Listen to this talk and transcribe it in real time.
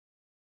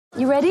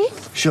You ready?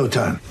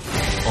 Showtime.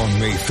 On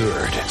May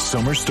 3rd,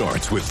 summer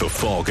starts with The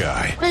Fall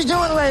Guy. Let's do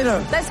it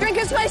later. Let's drink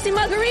a spicy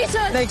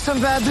margarita. Make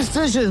some bad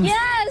decisions.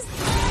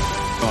 Yes!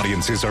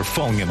 Audiences are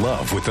falling in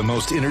love with the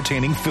most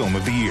entertaining film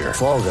of the year.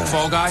 Fall Guy.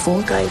 Fall Guy?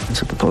 Fall guy.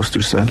 That's what the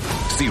poster said.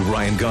 See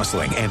Ryan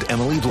Gosling and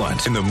Emily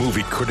Blunt in the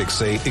movie critics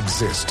say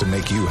exists to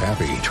make you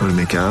happy. Trying to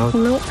make it out?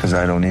 Nope. Because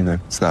I don't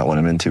either. It's not what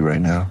I'm into right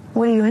now.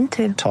 What are you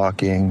into?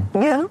 Talking.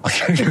 Yeah.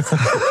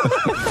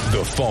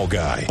 The Fall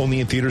Guy.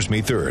 Only in theaters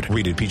May 3rd.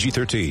 Rated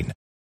PG-13.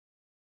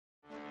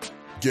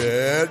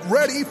 Get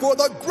ready for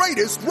the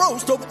greatest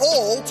roast of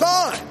all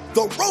time.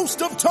 The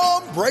Roast of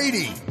Tom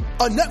Brady.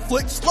 A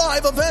Netflix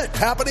live event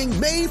happening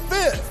May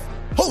 5th.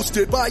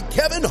 Hosted by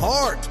Kevin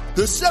Hart.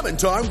 The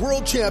 7-time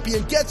world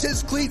champion gets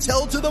his cleats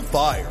held to the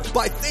fire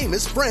by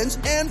famous friends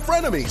and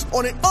frenemies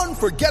on an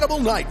unforgettable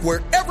night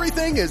where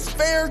everything is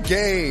fair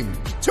game.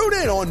 Tune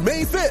in on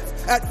May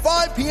 5th at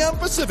 5 p.m.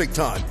 Pacific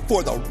time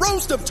for the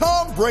Roast of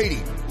Tom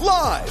Brady.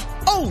 Live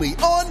only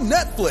on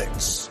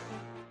Netflix.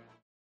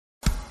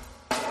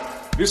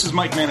 This is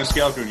Mike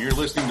Maniscalco, and you're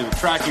listening to the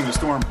Tracking the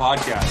Storm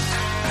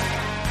podcast.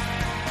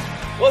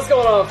 What's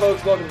going on,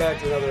 folks? Welcome back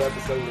to another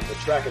episode of the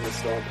Tracking the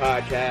Storm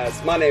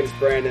podcast. My name is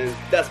Brandon.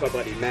 That's my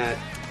buddy Matt.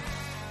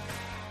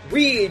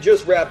 We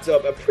just wrapped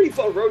up a pretty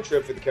fun road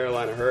trip for the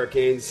Carolina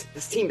Hurricanes.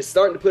 This team is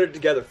starting to put it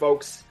together,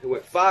 folks. It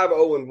went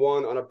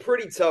 5-0-1 on a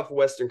pretty tough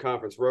Western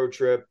Conference road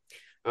trip,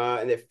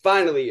 and they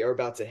finally are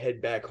about to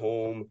head back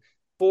home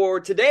for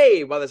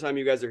today by the time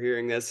you guys are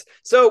hearing this.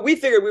 So we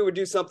figured we would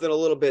do something a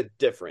little bit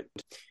different.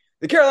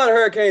 The Carolina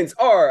Hurricanes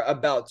are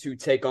about to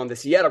take on the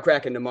Seattle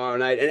Kraken tomorrow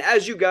night. And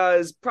as you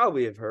guys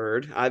probably have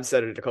heard, I've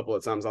said it a couple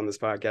of times on this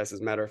podcast,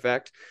 as a matter of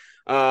fact,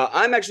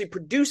 I'm actually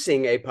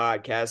producing a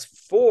podcast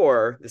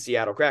for the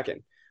Seattle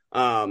Kraken.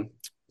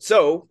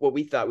 So what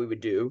we thought we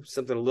would do,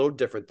 something a little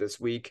different this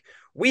week,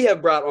 we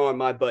have brought on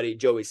my buddy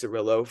Joey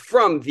Cirillo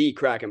from the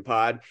Kraken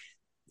Pod.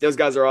 Those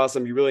guys are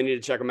awesome. You really need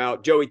to check them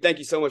out. Joey, thank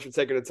you so much for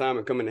taking the time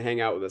and coming to hang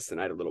out with us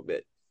tonight a little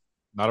bit.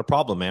 Not a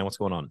problem, man. What's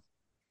going on?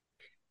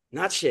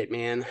 Not shit,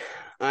 man.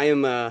 I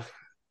am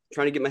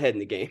trying to get my head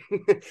in the game.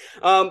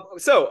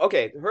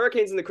 The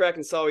Hurricanes and the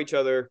Kraken saw each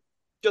other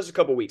just a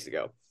couple weeks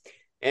ago.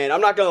 And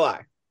I'm not going to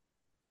lie.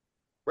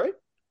 Right?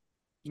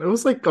 It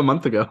was like a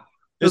month ago.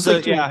 It was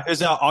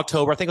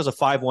October. I think it was a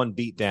 5-1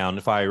 beatdown,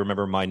 if I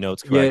remember my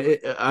notes correct.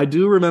 Yeah, I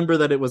do remember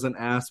that it was an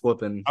ass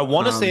whooping. I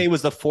want to say it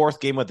was the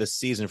fourth game of the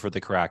season for the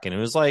Kraken. It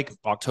was like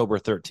October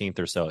 13th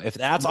or so. If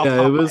that's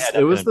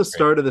it was the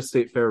start of the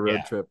State Fair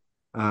road trip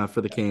for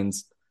the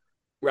Canes.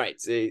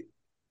 Right. See,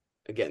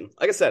 again,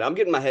 like I said, I'm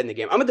getting my head in the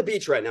game. I'm at the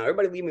beach right now.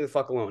 Everybody leave me the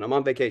fuck alone. I'm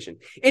on vacation.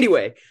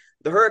 Anyway,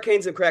 the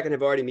Hurricanes and Kraken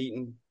have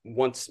already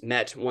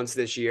met once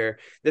this year.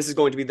 This is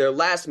going to be their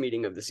last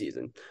meeting of the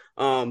season.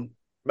 But I'm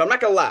not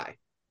going to lie.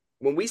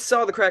 When we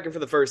saw the Kraken for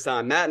the first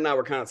time, Matt and I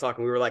were kind of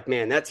talking. We were like,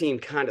 man, that team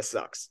kind of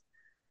sucks.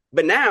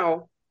 But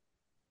now,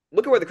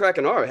 look at where the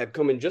Kraken have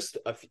come in just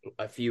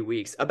a few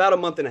weeks. About a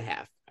month and a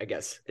half, I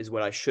guess, is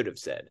what I should have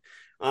said.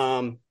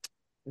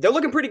 They're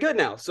looking pretty good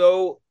now.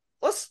 So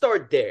let's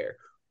start there.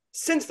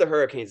 Since the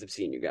Hurricanes have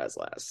seen you guys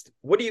last,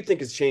 what do you think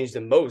has changed the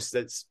most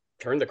that's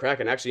turned the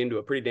Kraken actually into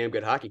a pretty damn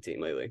good hockey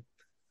team lately?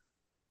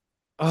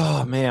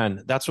 Oh,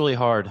 man, that's really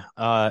hard,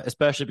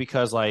 especially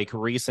because, like,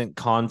 recent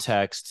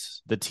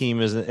context, the team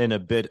is in a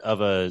bit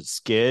of a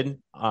skid,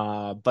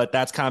 but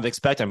that's kind of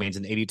expected. I mean, it's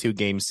an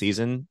 82-game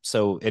season,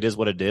 so it is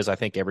what it is. I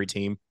think every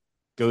team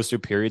goes through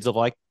periods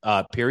like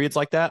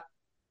that.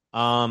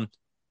 For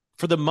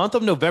the month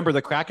of November,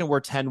 the Kraken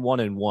were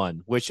 10-1-1,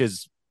 which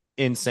is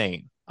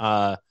insane.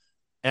 And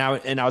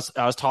I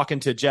was talking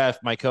to Jeff,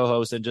 my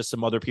co-host, and just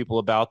some other people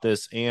about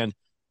this, and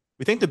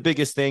we think the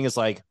biggest thing is,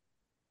 like,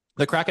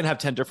 the Kraken have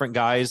 10 different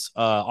guys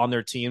on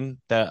their team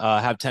that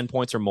have 10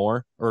 points or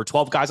more, or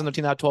 12 guys on their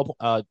team that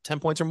have 10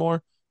 points or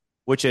more,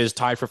 which is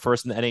tied for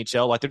first in the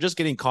NHL. Like, they're just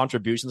getting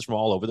contributions from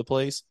all over the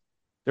place.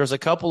 There's a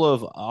couple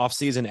of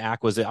offseason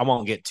acquisitions. I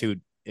won't get too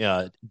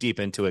deep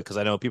into it because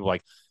I know people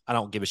like, I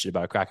don't give a shit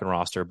about a Kraken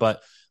roster.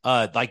 But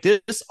like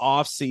this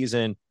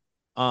offseason,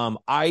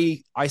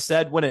 I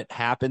said when it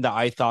happened that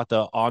I thought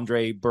the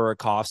Andre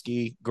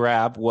Burakovsky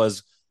grab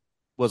was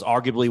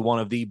arguably one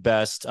of the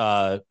best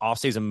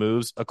offseason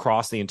moves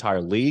across the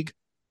entire league.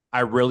 I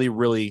really,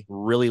 really,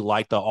 really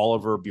liked the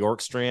Oliver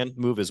Bjorkstrand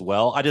move as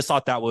well. I just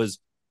thought that was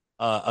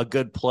a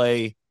good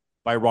play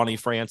by Ronnie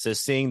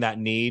Francis, seeing that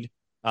need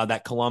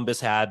that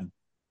Columbus had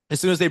as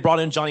soon as they brought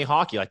in Johnny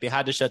Hockey. Like, they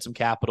had to shed some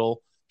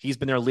capital. He's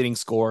been their leading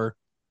scorer.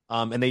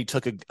 And they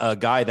took a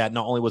guy that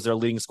not only was their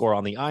leading scorer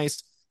on the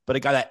ice, but a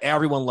guy that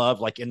everyone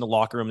loved, like in the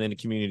locker room and in the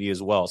community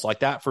as well. So like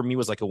that for me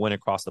was like a win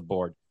across the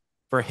board.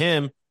 For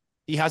him,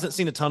 he hasn't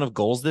seen a ton of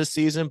goals this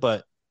season,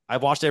 but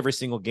I've watched every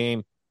single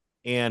game,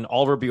 and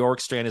Oliver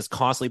Bjorkstrand is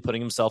constantly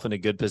putting himself in a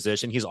good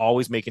position. He's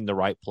always making the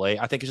right play.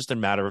 I think it's just a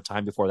matter of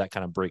time before that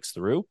kind of breaks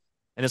through.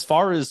 And as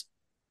far as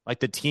like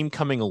the team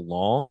coming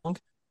along,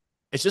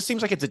 it just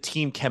seems like it's a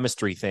team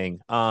chemistry thing.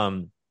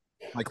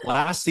 Like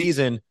last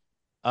season,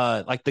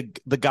 like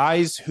the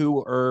guys who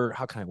are,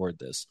 how can I word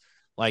this?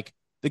 Like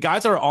the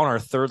guys that are on our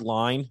third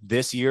line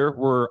this year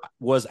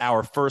was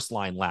our first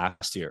line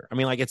last year. I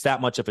mean, like it's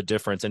that much of a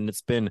difference, and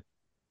it's been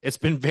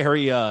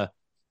very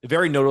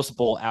very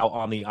noticeable out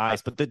on the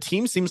ice. But the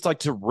team seems like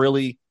to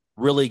really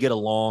get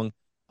along.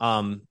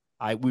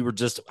 I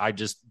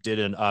just did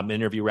an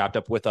interview wrapped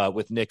up with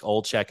Nick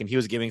Olczyk, and he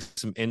was giving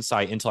some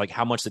insight into like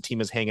how much the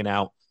team is hanging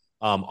out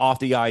off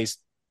the ice.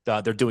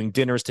 They're doing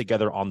dinners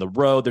together on the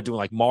road. They're doing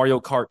like Mario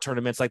Kart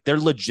tournaments. Like they're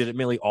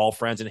legitimately all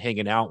friends and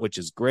hanging out, which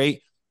is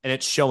great. And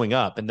it's showing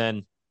up. And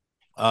then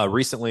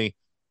recently,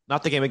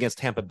 not the game against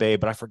Tampa Bay,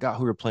 but I forgot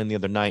who we were playing the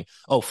other night.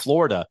 Oh,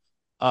 Florida.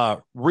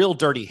 Real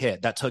dirty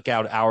hit that took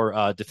out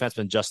our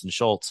defenseman, Justin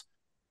Schultz.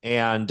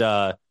 And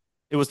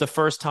it was the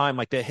first time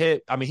like the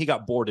hit. I mean, he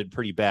got boarded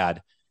pretty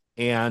bad.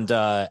 And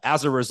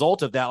as a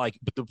result of that, like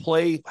the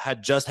play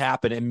had just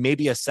happened. And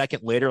maybe a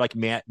second later, like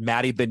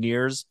Matty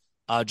Beniers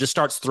just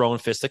starts throwing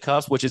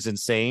fisticuffs, which is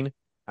insane.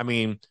 I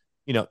mean,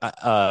 you know,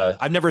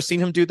 I've never seen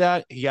him do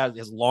that. He has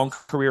his long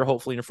career,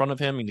 hopefully, in front of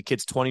him. I mean, the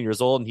kid's 20 years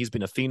old, and he's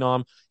been a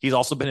phenom. He's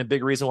also been a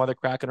big reason why the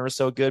Kraken are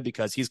so good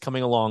because he's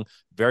coming along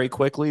very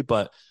quickly.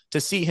 But to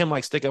see him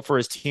like stick up for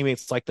his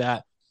teammates like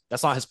that,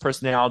 that's not his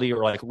personality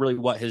or like really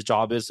what his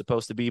job is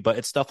supposed to be. But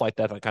it's stuff like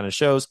that kind of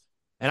shows.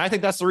 And I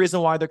think that's the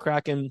reason why the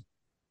Kraken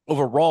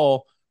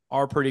overall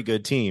are a pretty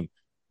good team.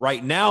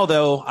 Right now,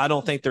 though, I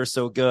don't think they're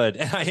so good.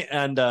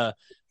 And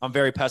I'm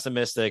very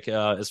pessimistic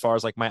as far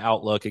as like my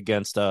outlook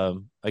against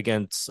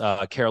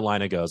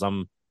Carolina goes.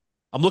 I'm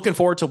looking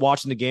forward to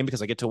watching the game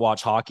because I get to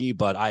watch hockey,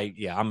 but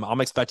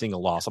I'm expecting a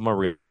loss. I'm a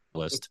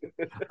realist.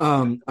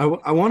 I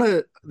want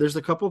to. There's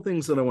a couple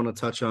things that I want to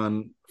touch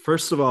on.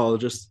 First of all,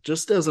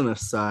 just as an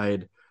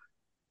aside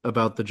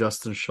about the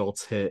Justin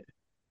Schultz hit,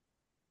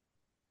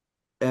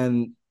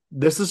 and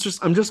this is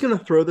I'm just going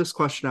to throw this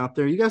question out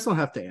there. You guys don't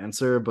have to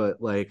answer,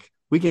 but like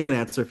we can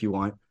answer if you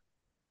want.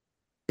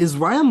 Is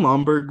Ryan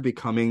Lomberg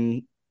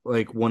becoming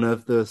like one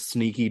of the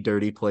sneaky,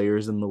 dirty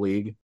players in the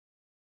league?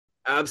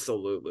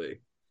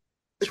 Absolutely.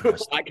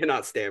 I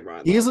cannot stand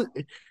Ryan. He's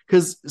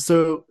because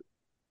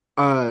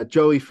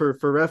Joey, for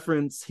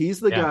reference, he's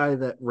the guy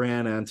that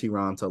ran Antti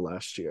Raanta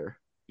last year.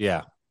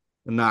 Yeah,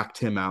 and knocked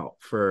him out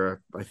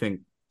for I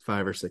think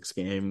 5 or 6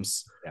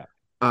 games.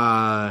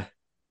 Yeah.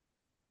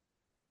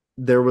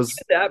 There was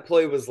that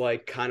play was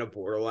like kind of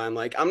borderline.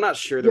 Like I'm not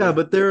sure.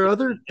 But there are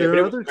other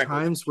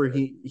times where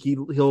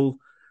he'll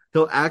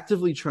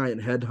actively try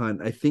and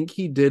headhunt. I think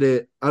he did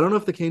it. I don't know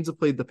if the Canes have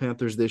played the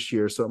Panthers this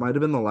year, so it might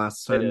have been the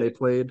last time they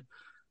played.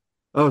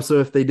 Oh, so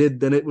if they did,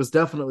 then it was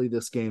definitely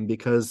this game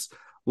because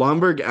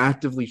Lomberg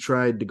actively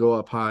tried to go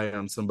up high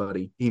on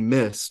somebody. He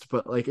missed,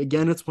 but like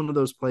again, it's one of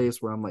those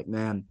plays where I'm like,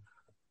 man,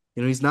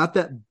 you know, he's not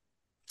that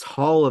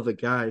tall of a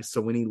guy, so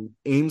when he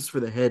aims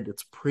for the head,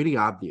 it's pretty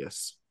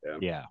obvious.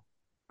 Yeah.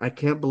 I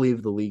can't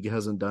believe the league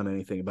hasn't done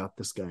anything about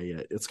this guy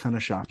yet. It's kind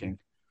of shocking.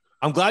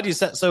 I'm glad you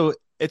said so.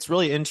 It's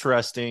really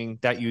interesting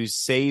that you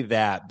say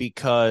that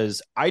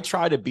because I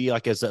try to be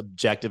like as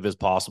objective as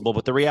possible,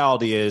 but the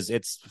reality is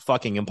it's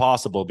fucking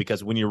impossible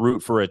because when you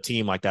root for a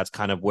team, like that's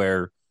kind of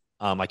where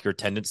like your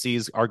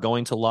tendencies are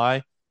going to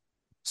lie.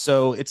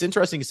 So it's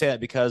interesting to say that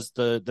because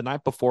the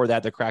night before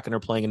that, the Kraken are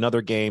playing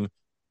another game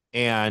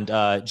and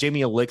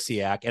Jamie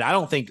Alexiak, and I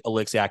don't think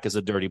Alexiak is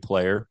a dirty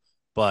player,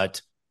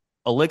 but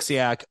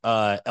Alexiak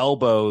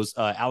elbows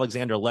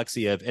Alexander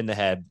Alexiev in the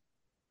head.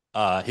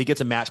 He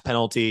gets a match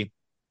penalty,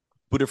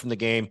 booted from the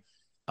game.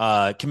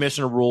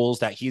 Commissioner rules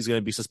that he's going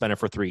to be suspended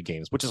for 3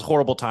 games, which is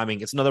horrible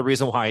timing. It's another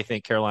reason why I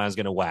think Carolina's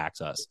going to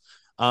wax us.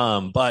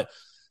 But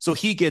so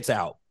he gets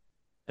out.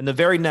 And the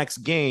very next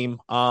game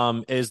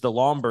is the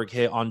Lomberg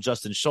hit on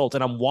Justin Schultz.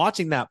 And I'm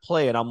watching that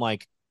play, and I'm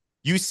like,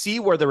 you see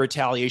where the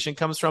retaliation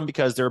comes from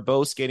because they're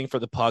both skating for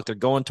the puck. They're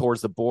going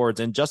towards the boards.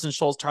 And Justin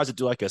Schultz tries to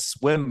do like a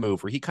swim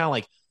move where he kind of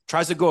like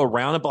tries to go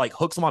around it, but like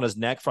hooks him on his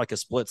neck for like a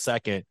split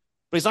second.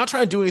 But he's not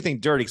trying to do anything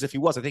dirty because if he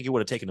was, I think he would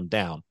have taken him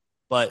down.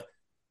 But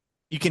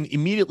you can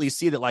immediately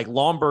see that like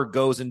Lomberg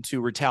goes into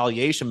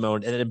retaliation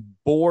mode and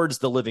it boards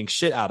the living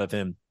shit out of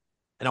him.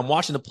 And I'm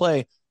watching the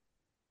play,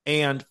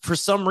 and for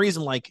some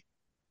reason, like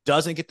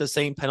doesn't get the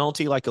same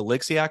penalty like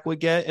Alexiak would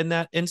get in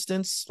that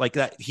instance, like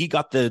that he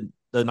got the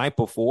night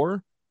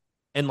before,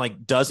 and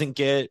like doesn't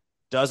get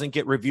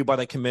reviewed by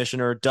the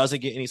commissioner, doesn't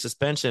get any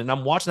suspension. And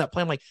I'm watching that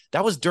play, I'm like,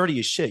 that was dirty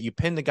as shit. You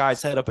pinned the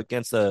guy's head up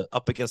against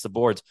the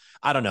boards.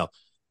 I don't know.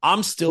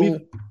 I'm still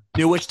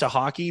newish to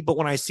hockey, but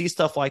when I see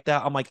stuff like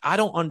that, I'm like, I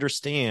don't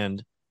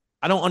understand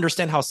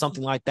how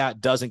something like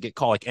that doesn't get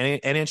called.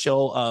 Like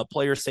NHL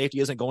player safety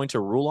isn't going to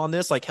rule on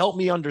this. Like, help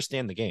me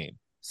understand the game.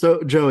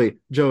 So Joey,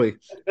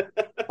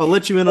 I'll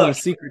let you in on a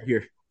secret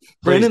here.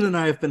 Brandon and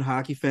I have been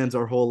hockey fans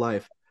our whole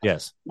life.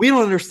 Yes. We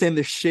don't understand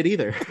this shit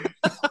either.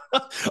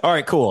 All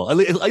right, cool. At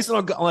least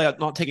I'm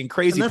not taking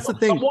crazy. And that's the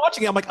thing. I'm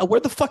watching it. I'm like, where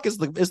the fuck is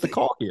the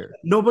call here?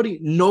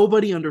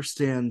 Nobody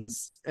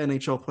understands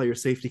NHL player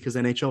safety because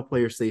NHL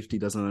player safety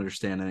doesn't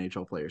understand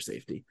NHL player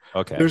safety.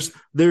 Okay.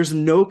 There's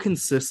no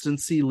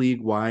consistency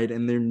league wide,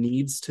 and there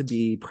needs to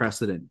be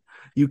precedent.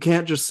 You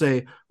can't just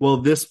say, well,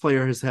 this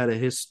player has had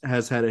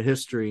a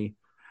history.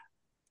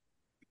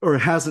 or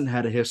hasn't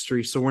had a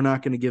history, so we're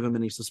not going to give him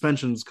any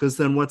suspensions, because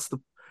then what's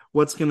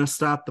going to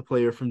stop the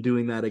player from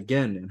doing that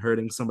again and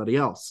hurting somebody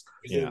else?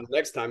 Yeah.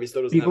 Next time he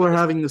still doesn't. People are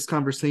having this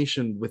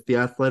conversation with The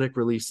Athletic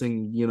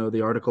releasing,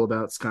 the article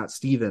about Scott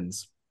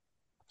Stevens.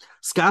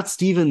 Scott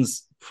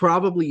Stevens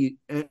probably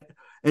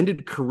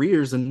ended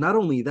careers, and not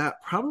only that,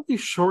 probably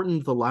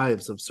shortened the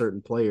lives of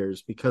certain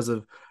players because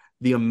of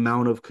the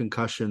amount of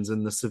concussions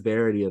and the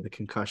severity of the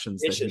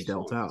concussions that he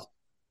dealt out.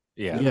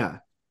 Yeah.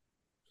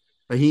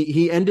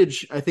 He ended,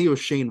 I think it was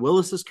Shane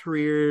Willis's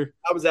career.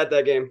 I was at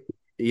that game.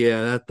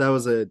 Yeah,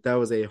 that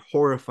was a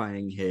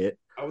horrifying hit.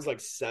 I was like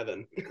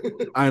 7.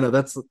 I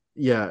know,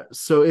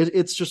 so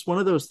it's just one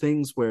of those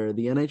things where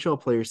the NHL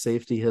player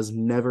safety has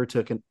never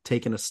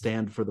taken a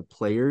stand for the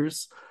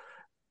players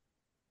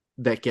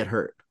that get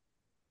hurt.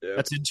 Yeah.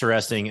 That's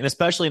interesting. And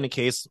especially in the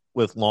case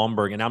with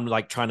Lomberg, and I'm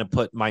like trying to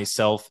put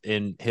myself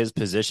in his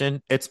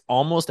position. It's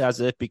almost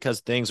as if,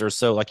 because things are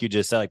so, like you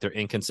just said, like they're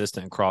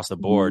inconsistent across the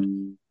board.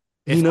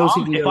 He knows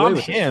if I'm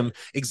him,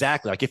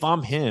 exactly. Like if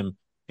I'm him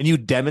and you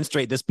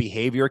demonstrate this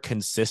behavior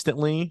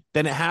consistently,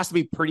 then it has to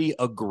be pretty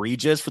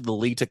egregious for the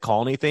league to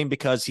call anything,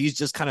 because he's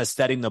just kind of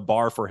setting the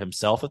bar for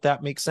himself, if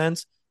that makes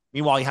sense.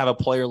 Meanwhile, you have a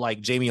player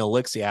like Jamie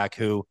Oleksiak,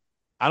 who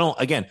I don't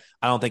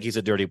think he's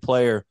a dirty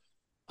player.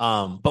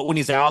 But when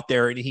he's out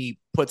there and he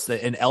puts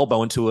an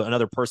elbow into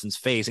another person's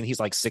face and he's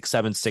like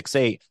 6'7",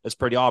 6'8", it's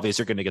pretty obvious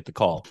you're going to get the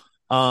call.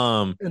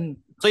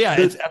 So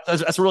yeah,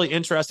 that's a really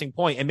interesting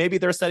point. And maybe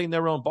they're setting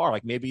their own bar.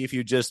 Like maybe if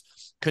you just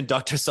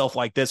conduct yourself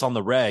like this on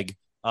the reg,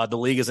 the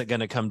league isn't going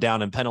to come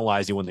down and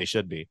penalize you when they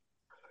should be.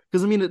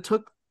 Because it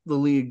took the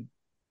league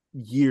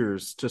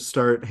years to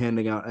start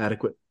handing out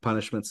adequate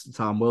punishments to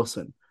Tom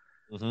Wilson.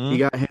 Mm-hmm. He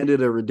got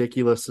handed a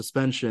ridiculous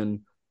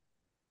suspension.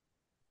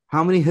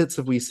 How many hits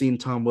have we seen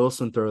Tom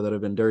Wilson throw that have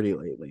been dirty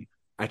lately?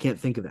 I can't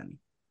think of any,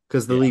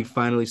 because the league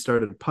finally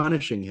started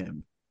punishing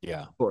him.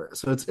 Yeah, for it.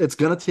 So it's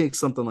gonna take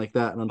something like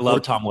that. And I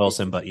love Tom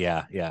Wilson, but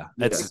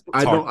it's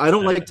I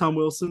don't like Tom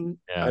Wilson.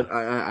 Yeah.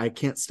 I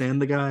can't stand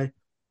the guy.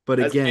 But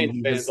as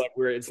again, fans,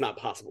 it's not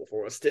possible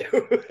for us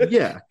to.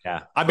 Yeah.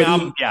 I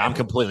mean, I'm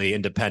completely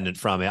independent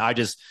from it. I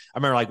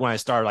remember like when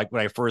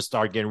I first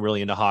started getting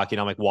really into hockey,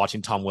 and I'm like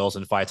watching Tom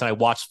Wilson fights, and I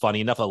watched,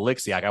 funny enough,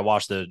 Oleksiak. I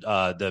watched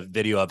the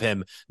video of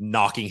him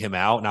knocking him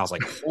out, and I was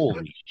like,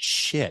 holy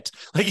shit!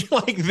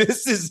 Like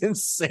this is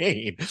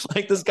insane.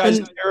 Like this guy's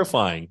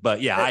terrifying.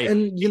 But yeah,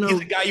 he's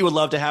a guy you would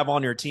love to have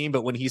on your team,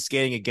 but when he's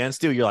skating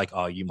against you, you're like,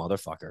 oh, you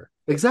motherfucker.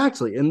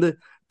 Exactly, and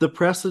the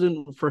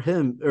precedent for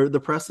him, or the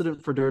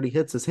precedent for dirty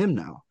hits, is him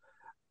now.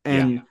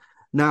 And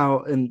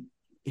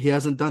he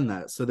hasn't done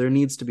that. So there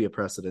needs to be a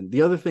precedent.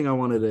 The other thing I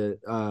wanted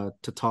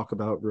to talk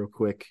about real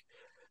quick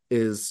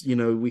is,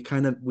 we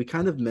kind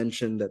of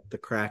mentioned that the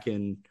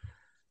Kraken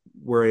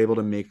were able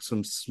to make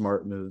some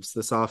smart moves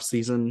this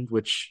offseason,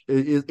 which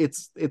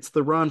it's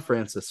the Ron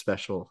Francis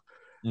special.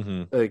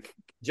 Mm-hmm. Like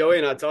Joey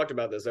and I talked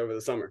about this over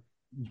the summer.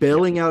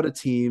 Bailing out a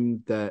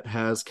team that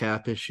has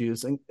cap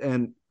issues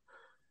and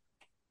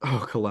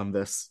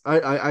Columbus.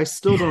 I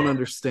still don't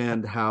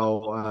understand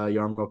how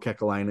Jarmo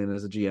Kekalainen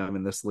is a GM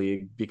in this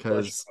league,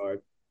 because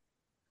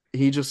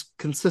he just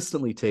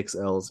consistently takes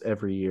L's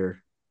every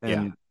year,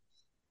 and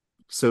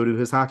so do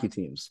his hockey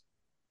teams.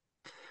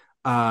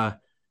 Finding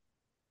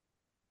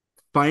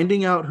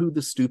out who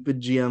the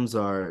stupid GMs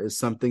are is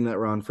something that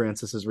Ron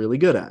Francis is really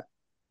good at.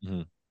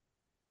 Mm-hmm.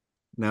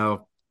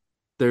 Now,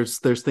 there's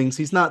things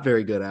he's not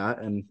very good at,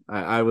 and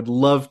I would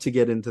love to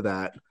get into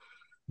that.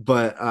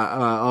 But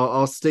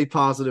I'll stay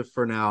positive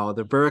for now.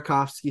 The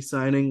Burakovsky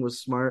signing was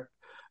smart.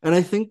 And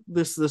I think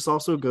this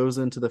also goes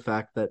into the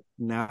fact that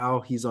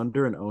now he's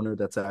under an owner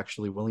that's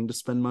actually willing to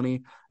spend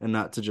money, and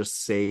not to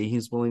just say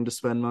he's willing to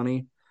spend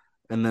money.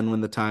 And then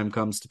when the time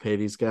comes to pay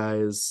these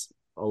guys,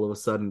 all of a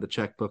sudden the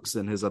checkbook's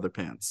in his other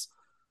pants.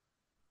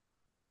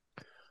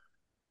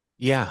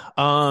 Yeah.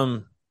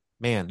 Man,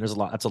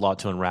 that's a lot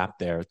to unwrap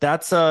there.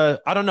 That's I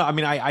don't know. I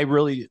mean,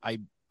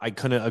 I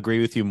couldn't agree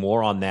with you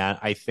more on that.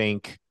 I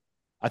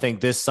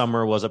think this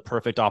summer was a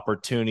perfect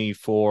opportunity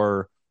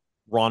for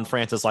Ron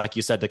Francis, like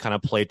you said, to kind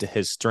of play to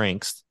his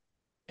strengths.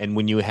 And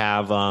when you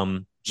have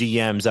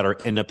GMs that are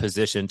in a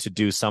position to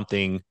do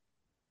something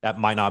that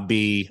might not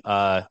be,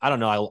 I don't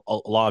know,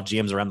 a lot of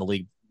GMs around the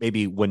league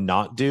maybe would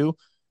not do.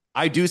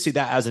 I do see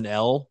that as an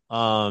L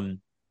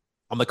on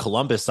the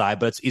Columbus side,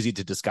 but it's easy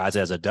to disguise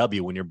it as a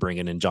W when you're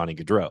bringing in Johnny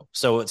Gaudreau.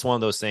 So it's one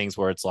of those things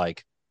where it's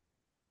like,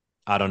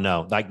 I don't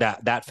know, like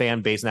that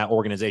fan base and that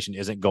organization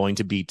isn't going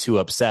to be too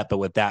upset. But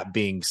with that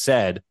being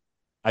said,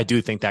 I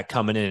do think that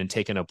coming in and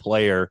taking a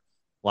player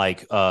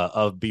like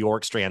of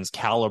Bjorkstrand's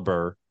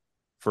caliber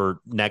for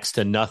next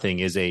to nothing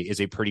is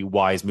a pretty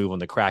wise move on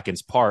the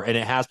Kraken's part, and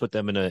it has put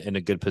them in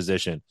a good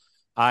position.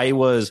 I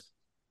was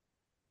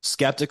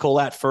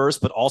skeptical at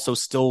first, but also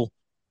still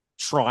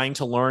trying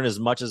to learn as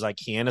much as I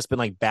can. It's been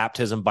like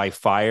baptism by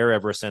fire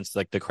ever since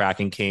like the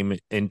Kraken came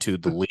into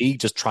the league,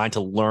 just trying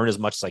to learn as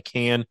much as I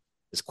can,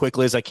 as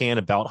quickly as I can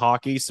about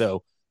hockey.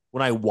 So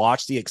when I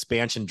watched the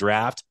expansion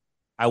draft,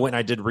 I went and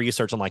I did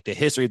research on like the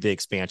history of the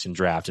expansion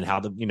draft and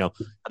how the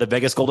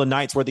Vegas Golden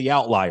Knights were the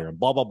outlier and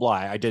blah, blah, blah.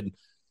 I did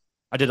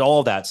I did all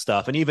of that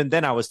stuff. And even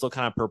then I was still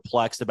kind of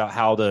perplexed about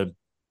how the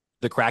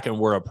Kraken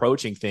were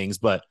approaching things.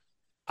 But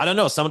I don't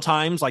know.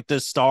 Sometimes like the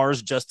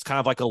stars just kind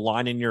of like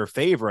align in your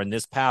favor. And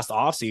this past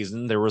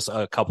offseason, there was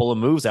a couple of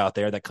moves out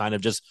there that kind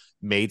of just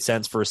made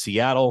sense for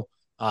Seattle.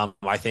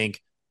 I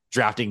think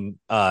drafting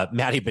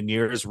Matty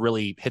Beniers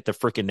really hit the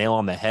freaking nail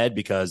on the head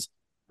because,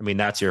 I mean,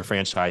 that's your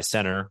franchise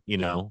center,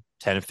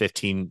 10,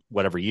 15,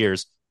 whatever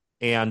years.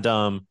 And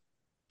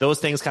those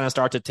things kind of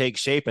start to take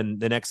shape. And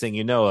the next thing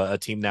you know, a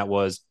team that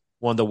was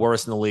one of the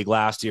worst in the league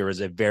last year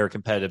is a very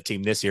competitive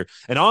team this year.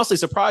 And honestly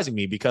surprising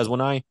me because when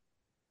I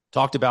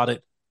talked about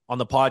it on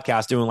the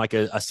podcast doing like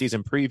a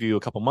season preview a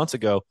couple months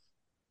ago,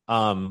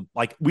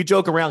 like we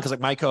joke around because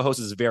like my co-host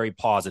is very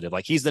positive.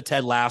 Like he's the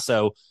Ted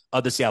Lasso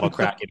of the Seattle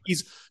Kraken.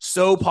 He's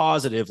so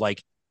positive.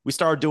 Like we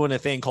started doing a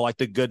thing called like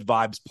the good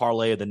vibes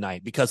parlay of the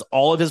night because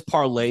all of his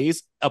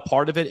parlays, a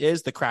part of it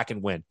is the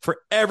Kraken win for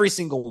every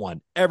single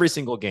one, every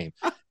single game.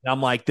 And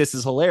I'm like, this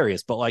is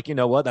hilarious. But like, you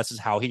know what? That's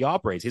just how he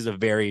operates. He's a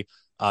very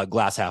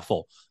glass half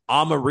full.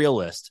 I'm a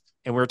realist.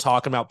 And we were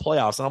talking about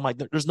playoffs. And I'm like,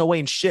 there's no way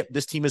in shit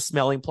this team is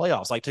smelling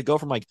playoffs. Like to go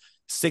from like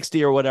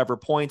 60 or whatever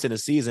points in a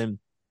season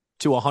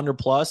to 100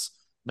 plus,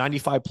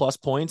 95 plus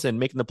points and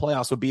making the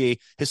playoffs would be a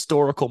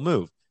historical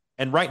move.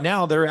 And right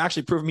now they're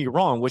actually proving me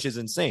wrong, which is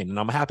insane. And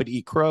I'm happy to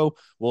eat crow.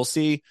 We'll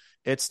see.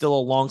 It's still a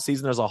long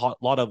season. There's a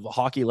lot of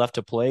hockey left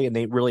to play, and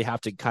they really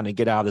have to kind of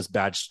get out of this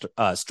bad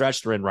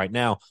stretch they're in right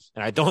now.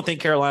 And I don't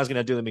think Carolina's going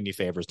to do them any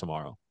favors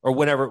tomorrow or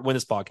when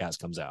this podcast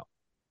comes out.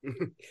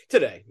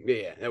 Today.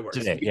 Yeah, that works.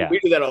 Today, yeah. We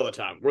do that all the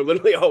time. We're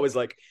literally always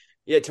like,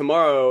 yeah,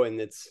 tomorrow,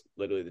 and it's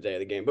literally the day of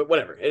the game. But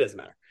whatever, it doesn't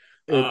matter.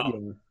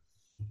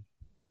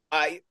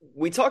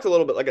 We talked a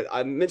little bit, like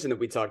I mentioned that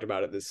we talked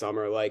about it this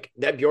summer. Like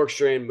that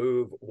Bjorkstrand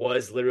move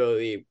was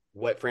literally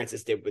what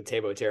Francis did with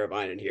Teuvo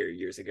Teravainen here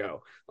years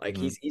ago. Like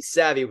he's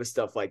savvy with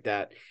stuff like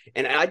that.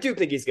 And I do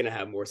think he's going to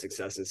have more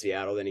success in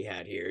Seattle than he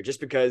had here, just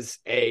because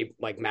A,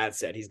 like Matt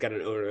said, he's got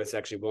an owner that's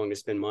actually willing to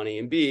spend money,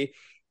 and B,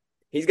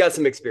 he's got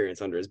some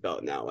experience under his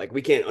belt now. Like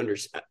we can't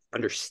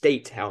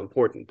understate how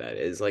important that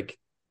is. Like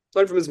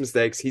learn from his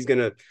mistakes. He's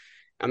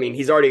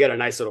already got a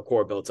nice little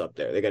core built up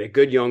there. They got a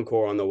good young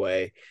core on the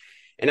way.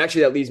 And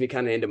actually that leads me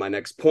kind of into my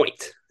next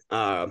point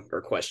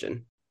or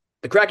question.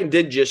 The Kraken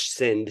did just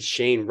send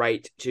Shane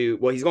Wright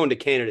he's going to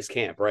Canada's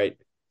camp, right?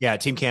 Yeah.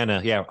 Team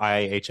Canada. Yeah.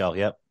 IHL.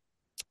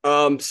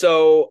 Yep.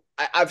 So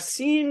I've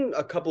seen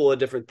a couple of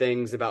different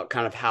things about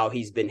kind of how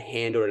he's been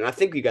handled. And I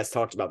think you guys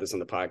talked about this on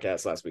the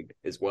podcast last week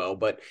as well,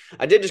 but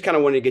I did just kind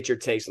of want to get your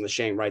takes on the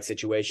Shane Wright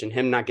situation,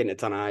 him not getting a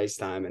ton of ice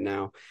time and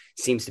now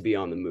seems to be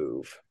on the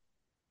move.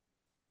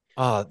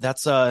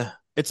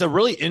 It's a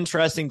really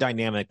interesting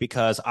dynamic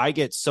because I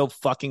get so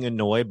fucking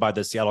annoyed by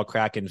the Seattle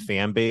Kraken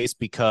fan base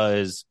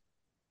because,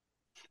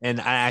 and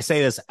I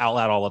say this out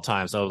loud all the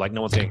time. So like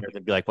no one's going to hear it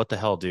and be like, what the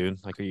hell,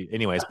 dude? Like, are you,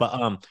 anyways,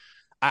 but,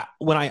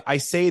 when I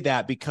say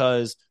that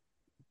because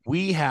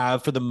we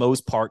have, for the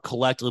most part,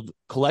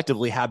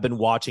 collectively have been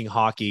watching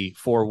hockey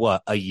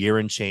for a year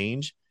and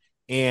change.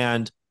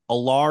 And a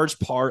large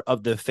part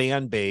of the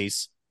fan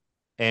base,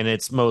 and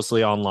it's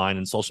mostly online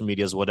and social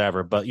medias,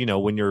 whatever. But,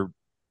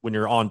 when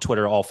you're on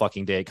Twitter all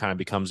fucking day, it kind of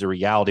becomes a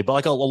reality. But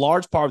like a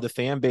large part of the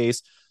fan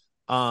base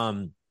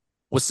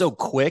was so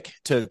quick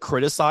to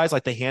criticize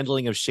like the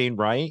handling of Shane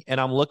Wright. And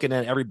I'm looking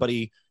at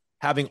everybody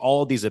having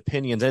all of these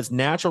opinions. And it's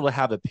natural to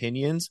have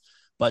opinions,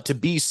 but to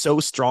be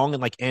so strong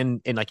and like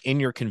in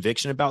your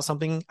conviction about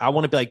something, I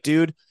want to be like,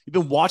 dude, you've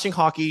been watching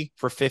hockey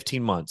for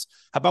 15 months.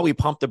 How about we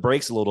pump the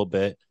brakes a little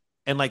bit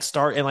and like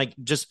start and like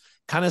just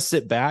kind of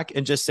sit back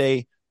and just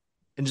say,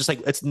 and just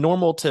like it's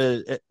normal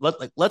to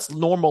let's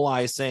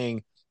normalize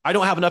saying I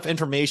don't have enough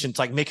information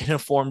to like make an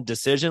informed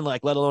decision,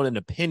 like let alone an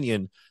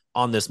opinion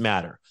on this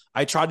matter.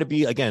 I tried to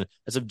be, again,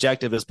 as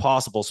objective as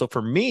possible. So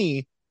for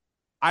me,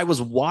 I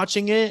was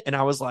watching it and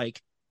I was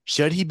like,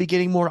 should he be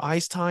getting more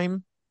ice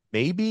time?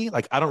 Maybe.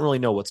 Like, I don't really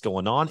know what's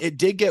going on. It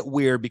did get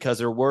weird because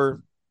there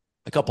were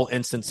a couple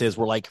instances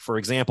where, like, for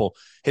example,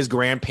 his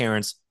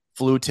grandparents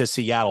flew to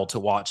Seattle to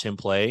watch him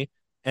play.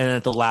 And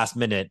at the last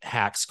minute,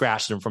 Hack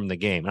scratched him from the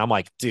game. And I'm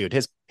like, dude,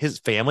 his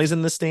family's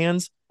in the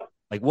stands.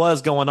 Like, what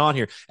is going on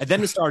here? And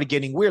then it started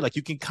getting weird. Like,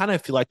 you can kind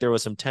of feel like there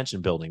was some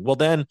tension building. Well,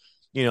 then,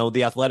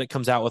 The Athletic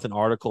comes out with an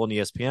article and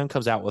ESPN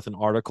comes out with an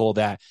article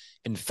that,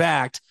 in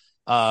fact,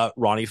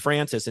 Ronnie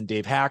Francis and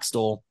Dave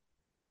Haxtell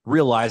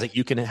realize that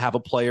you can have a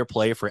player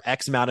play for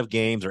X amount of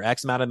games or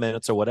X amount of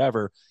minutes or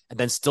whatever, and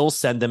then still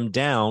send them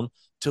down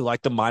to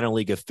like the minor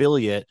league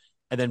affiliate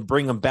and then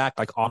bring them back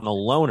like on a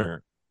loaner.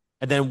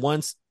 And then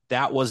once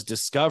that was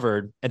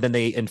discovered, and then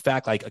they, in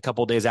fact, like a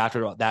couple of days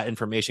after that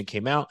information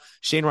came out,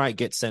 Shane Wright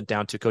gets sent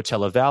down to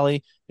Coachella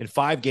Valley. In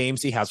 5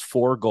 games, he has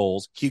 4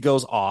 goals. He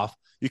goes off.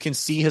 You can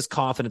see his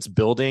confidence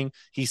building.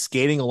 He's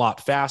skating a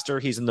lot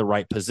faster. He's in the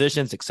right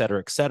positions, et cetera,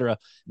 et cetera.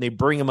 And they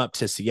bring him up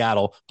to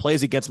Seattle,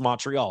 plays against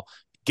Montreal,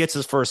 gets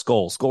his first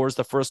goal, scores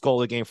the first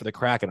goal of the game for the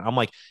Kraken. I'm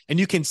like, and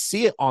you can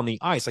see it on the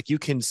ice. Like, you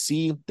can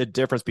see the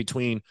difference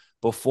between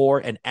before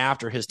and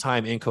after his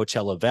time in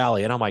Coachella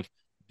Valley. And I'm like,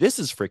 this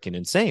is freaking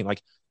insane.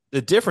 Like,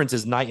 the difference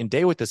is night and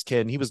day with this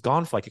kid. And he was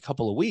gone for like a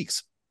couple of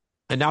weeks.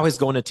 And now he's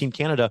going to Team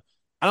Canada.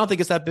 I don't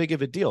think it's that big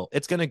of a deal.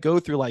 It's going to go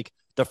through like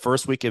the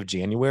first week of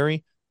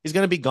January. He's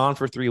going to be gone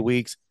for 3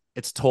 weeks.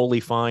 It's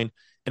totally fine.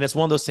 And it's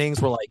one of those things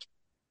where like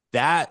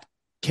that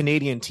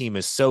Canadian team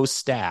is so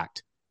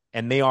stacked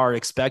and they are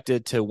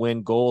expected to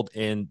win gold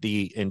in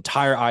the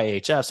entire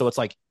IHF. So it's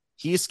like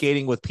he's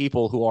skating with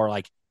people who are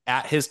like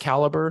at his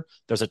caliber.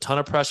 There's a ton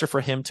of pressure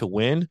for him to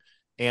win.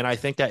 And I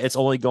think that it's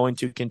only going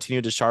to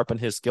continue to sharpen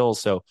his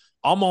skills. So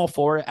I'm all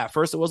for it. At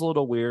first, it was a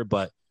little weird,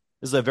 but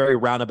this is a very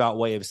roundabout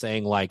way of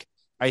saying, like,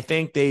 I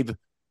think they've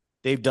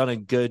done a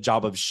good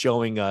job of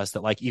showing us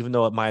that, like, even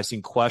though it might have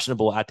seemed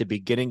questionable at the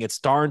beginning, it's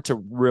starting to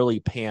really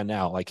pan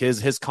out. Like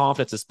his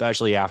confidence,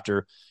 especially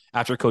after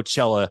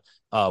Coachella,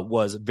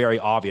 was very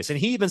obvious. And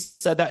he even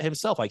said that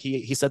himself. Like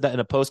he said that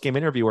in a post-game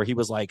interview where he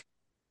was like,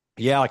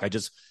 yeah, like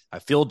I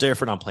feel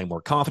different. I'm playing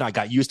more confident. I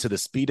got used to the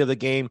speed of the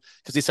game,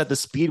 because he said the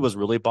speed was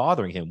really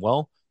bothering him.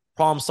 Well,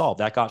 problem solved.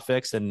 That got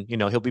fixed, and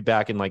he'll be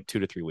back in like 2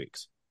 to 3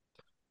 weeks.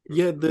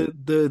 Yeah,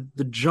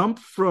 the jump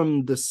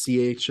from the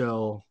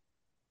CHL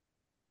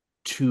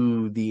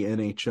to the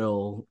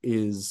NHL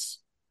is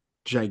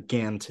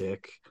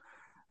gigantic.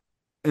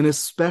 And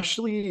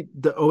especially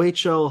the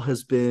OHL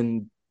has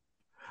been,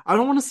 I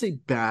don't want to say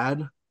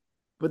bad,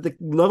 but the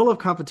level of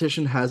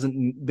competition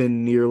hasn't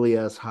been nearly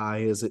as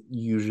high as it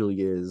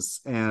usually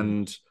is.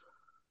 And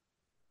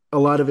a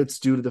lot of it's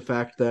due to the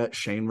fact that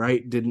Shane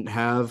Wright didn't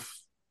have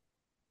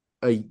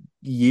a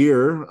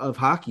year of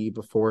hockey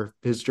before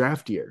his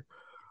draft year.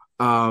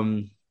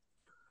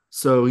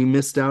 So he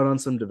missed out on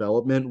some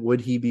development.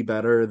 Would he be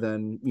better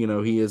than,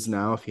 he is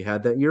now if he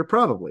had that year?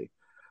 Probably.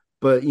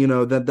 But,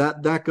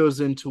 that goes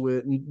into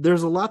it. And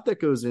there's a lot that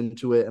goes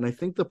into it. And I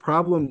think the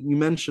problem, you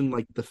mentioned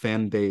like the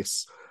fan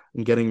base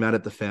and getting mad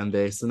at the fan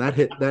base. And that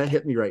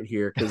hit me right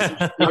here,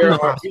 because you're a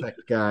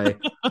prospect guy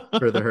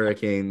for the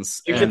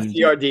Hurricanes. You can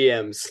see our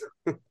DMs.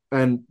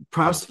 And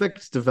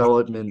prospect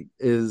development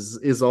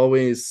is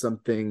always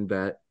something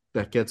that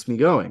gets me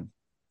going.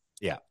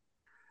 Yeah.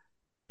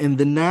 And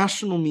the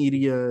national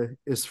media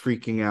is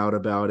freaking out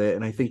about it.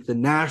 And I think the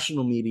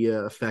national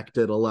media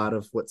affected a lot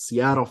of what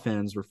Seattle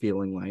fans were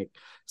feeling like.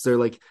 So they're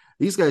like,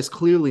 these guys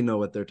clearly know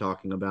what they're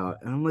talking about.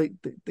 And I'm like,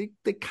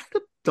 they kind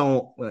of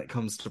don't when it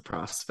comes to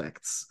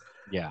prospects.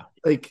 Yeah.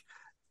 Like,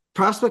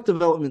 prospect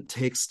development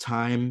takes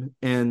time.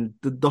 And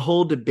the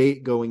whole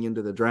debate going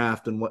into the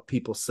draft and what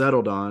people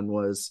settled on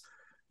was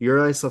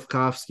Juraj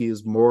Slafkovsky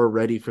is more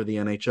ready for the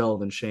NHL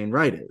than Shane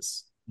Wright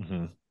is.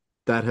 Mm-hmm.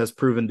 That has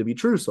proven to be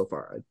true so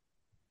far.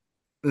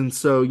 And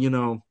so,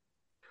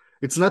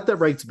 it's not that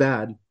Wright's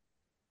bad.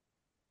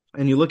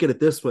 And you look at it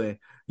this way,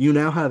 you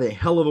now have a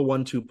hell of a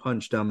 1-2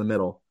 punch down the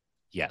middle.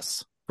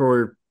 Yes.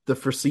 For the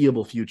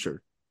foreseeable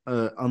future.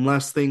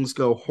 Unless things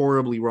go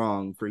horribly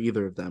wrong for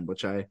either of them,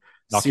 which I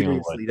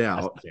seriously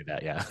doubt. I say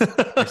that, yeah.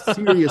 I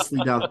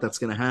seriously doubt that's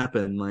going to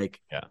happen. Like,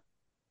 yeah.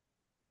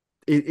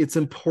 It's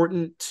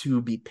important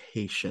to be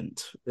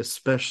patient,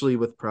 especially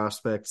with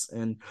prospects,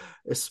 and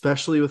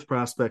especially with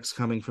prospects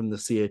coming from the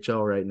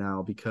CHL right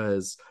now,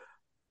 because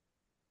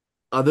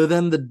other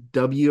than the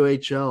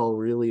WHL,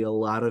 really a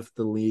lot of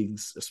the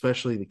leagues,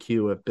 especially the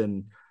Q, have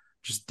been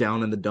just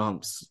down in the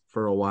dumps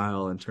for a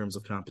while in terms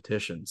of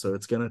competition. So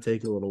it's going to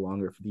take a little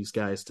longer for these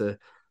guys to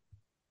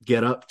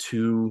get up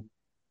to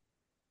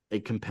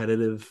a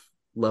competitive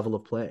level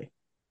of play.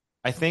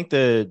 I think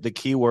the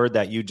key word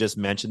that you just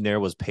mentioned there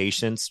was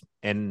patience.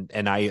 And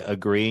I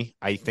agree.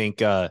 I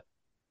think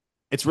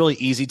it's really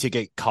easy to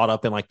get caught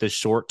up in like the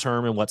short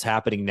term and what's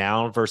happening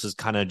now versus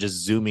kind of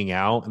just zooming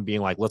out and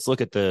being like, let's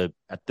look at the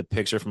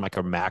picture from like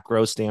a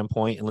macro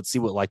standpoint and let's see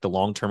what like the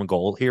long-term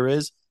goal here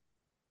is.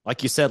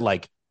 Like you said,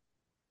 like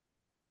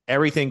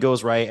everything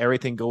goes right.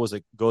 Everything goes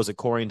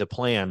according to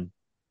plan.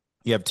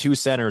 You have 2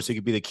 centers who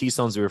could be the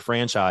keystones of your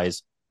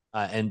franchise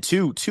and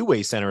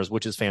two-way centers,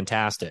 which is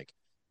fantastic.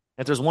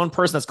 If there's one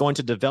person that's going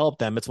to develop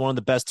them, it's one of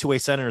the best two-way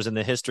centers in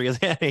the history of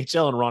the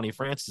NHL, and Ronnie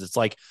Francis. It's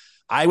like,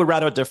 I would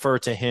rather defer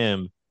to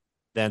him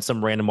than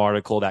some random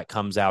article that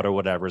comes out or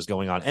whatever is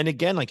going on. And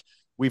again, like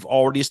we've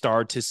already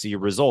started to see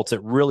results.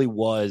 It really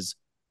was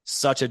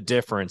such a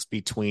difference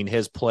between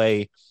his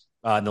play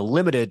and the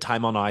limited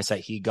time on ice that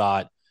he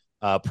got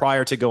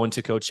prior to going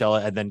to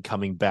Coachella and then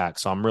coming back.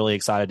 So I'm really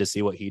excited to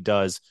see what he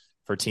does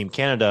for Team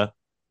Canada.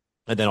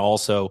 And then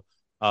also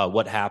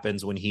what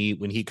happens when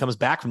he comes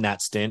back from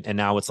that stint. And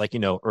now it's like,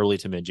 early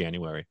to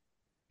mid-January.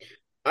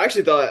 I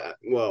actually thought, I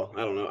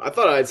don't know. I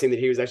thought I had seen that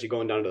he was actually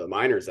going down to the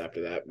minors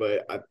after that,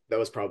 but that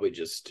was probably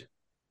just.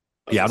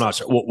 Yeah, I'm not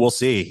sure. We'll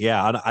see.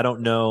 Yeah, I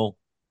don't know.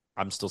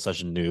 I'm still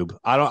such a noob.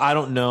 I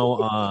don't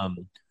know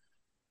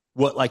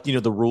what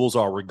the rules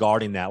are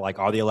regarding that. Like,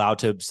 are they allowed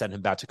to send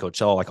him back to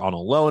Coachella like on a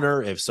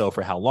loaner? If so,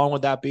 for how long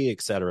would that be?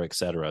 Et cetera, et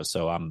cetera.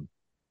 So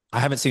I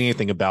haven't seen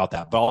anything about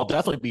that, but I'll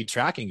definitely be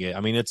tracking it. I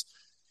mean,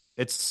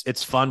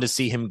 it's fun to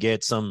see him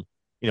get some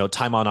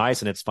time on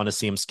ice, and it's fun to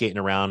see him skating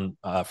around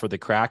for the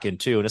Kraken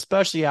too, and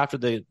especially after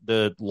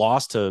the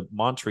loss to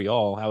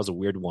Montreal. That was a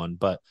weird one,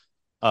 but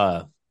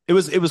it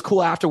it was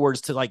cool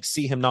afterwards to like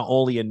see him not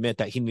only admit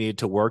that he needed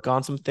to work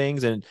on some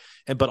things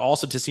but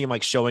also to see him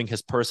like showing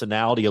his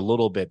personality a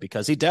little bit,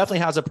 because he definitely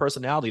has a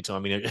personality to him. I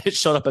mean, it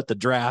showed up at the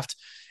draft,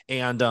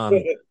 and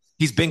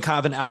he's been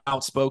kind of an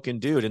outspoken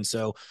dude. And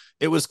so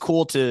it was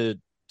cool to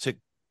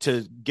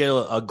get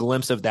a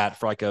glimpse of that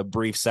for like a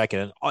brief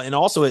second. And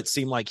also it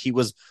seemed like he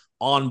was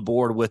on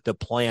board with the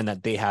plan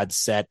that they had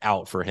set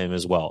out for him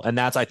as well. And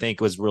that's, I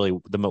think, was really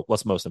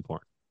what's most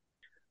important.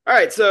 All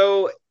right.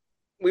 So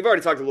we've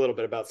already talked a little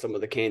bit about some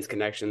of the Canes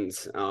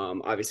connections.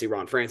 Obviously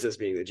Ron Francis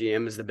being the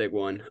GM is the big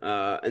one.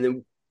 And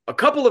then a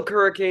couple of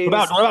Hurricanes.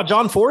 What about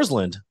John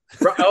Forsland?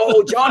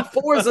 Oh, John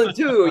Forsland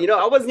too. You know,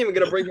 I wasn't even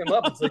going to bring him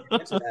up until you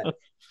mentioned that.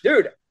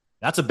 Dude.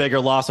 That's a bigger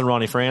loss than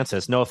Ronnie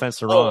Francis. No offense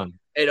to Ron.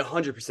 It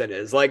 100%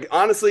 is. Like,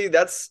 honestly,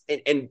 that's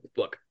and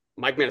look,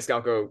 Mike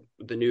Maniscalco,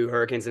 the new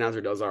Hurricanes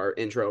announcer, does our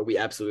intro. We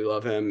absolutely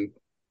love him.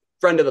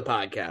 Friend of the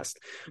podcast.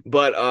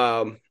 But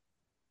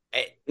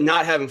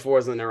not having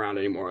Forsland around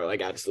anymore,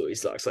 like, absolutely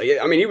sucks. Like,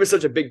 I mean, he was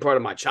such a big part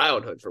of my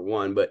childhood, for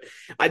one. But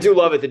I do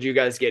love it that you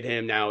guys get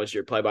him now as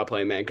your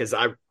play-by-play man, because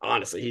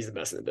honestly, he's the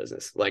best in the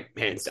business, like,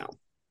 hands down.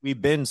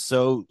 We've been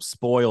so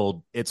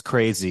spoiled. It's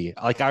crazy.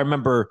 Like, I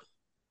remember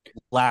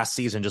last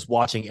season just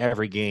watching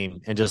every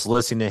game and just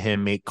listening to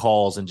him make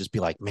calls and just be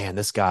like, man,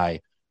 this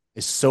guy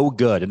is so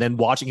good. And then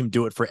watching him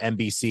do it for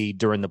NBC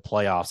during the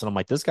playoffs. And I'm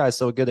like, this guy's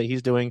so good that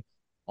he's doing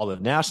all the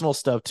national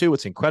stuff too.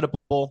 It's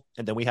incredible.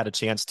 And then we had a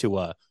chance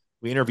to,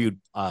 we interviewed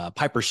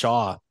Piper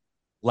Shaw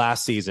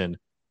last season,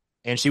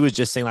 and she was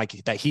just saying like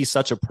that he's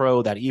such a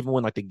pro that even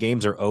when like the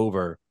games are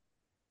over,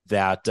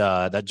 that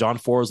John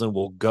Forsland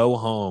will go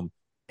home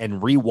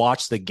and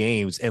rewatch the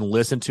games and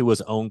listen to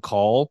his own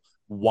call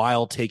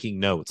while taking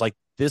notes. Like,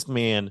 this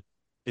man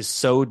is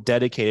so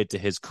dedicated to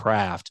his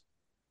craft,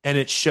 and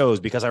it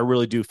shows, because I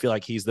really do feel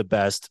like he's the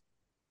best.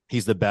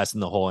 He's the best in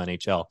the whole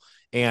NHL.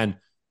 And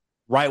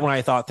right when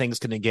I thought things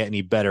couldn't get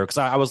any better, because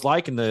I was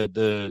liking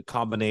the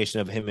combination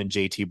of him and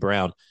JT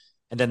Brown,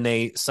 and then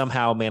they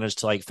somehow managed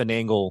to like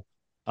finagle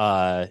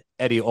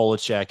Eddie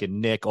Olczyk and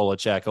Nick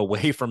Olczyk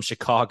away from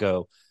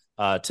Chicago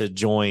to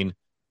join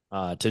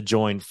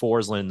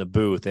Forsland in the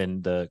booth.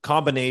 And the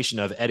combination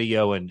of Eddie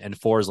O and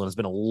Forsland has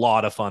been a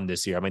lot of fun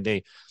this year. I mean,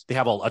 they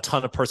have a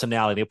ton of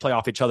personality. They play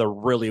off each other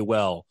really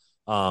well.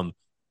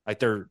 Like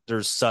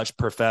they're such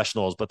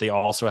professionals, but they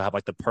also have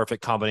like the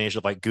perfect combination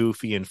of like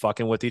goofy and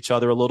fucking with each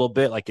other a little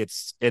bit. Like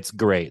it's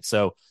great.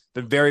 So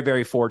been very,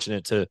 very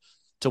fortunate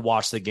to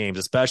watch the games,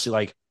 especially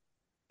like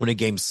when a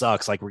game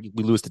sucks. Like we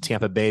lose to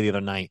Tampa Bay the other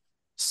night,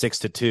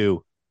 6-2.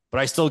 But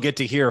I still get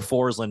to hear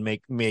Forsland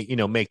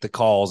make the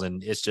calls,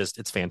 and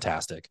it's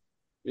fantastic.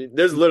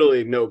 There's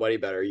literally nobody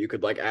better you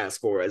could like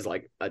ask for as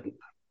like an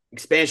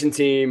expansion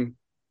team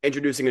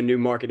introducing a new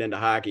market into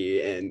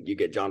hockey, and you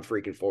get John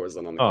freaking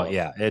Forsland on the call. Oh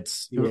yeah,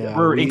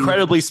 we're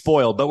incredibly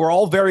spoiled, but we're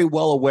all very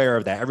well aware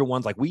of that.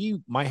 Everyone's like, we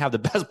might have the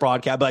best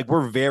broadcast, but like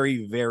we're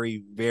very,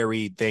 very,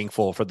 very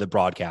thankful for the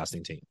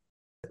broadcasting team.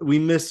 We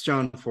miss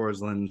John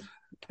Forsland,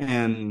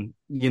 and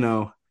you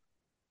know,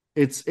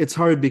 it's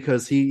hard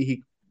because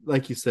he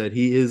like you said,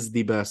 he is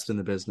the best in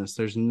the business.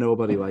 There's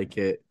nobody like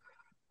it.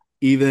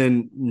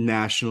 Even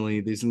nationally,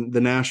 the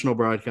national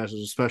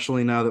broadcasters,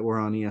 especially now that we're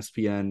on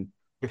ESPN,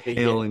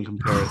 pale in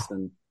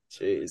comparison.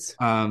 Jeez.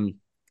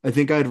 I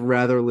think I'd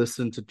rather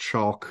listen to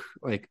chalk,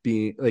 like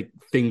being like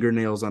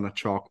fingernails on a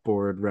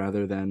chalkboard,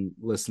 rather than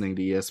listening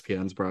to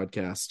ESPN's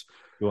broadcast.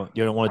 You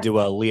don't want to do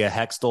a Leah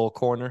Hextall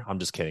corner? I'm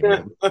just kidding.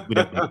 We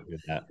don't need to do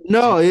that.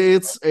 No,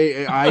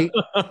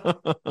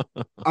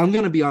 I'm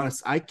gonna be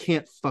honest. I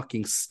can't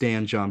fucking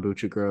stand John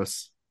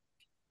Buccigross.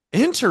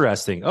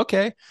 Interesting.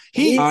 Okay,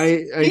 he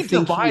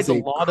divides a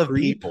lot of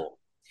people.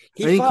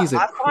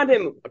 I find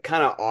him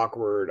kind of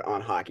awkward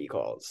on hockey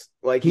calls.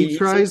 Like he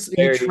tries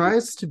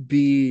to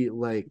be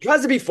like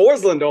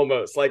Forsland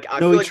almost. Like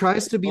he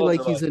tries to be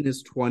like he's in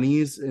his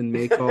 20s and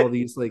make all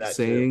these like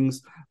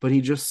sayings, but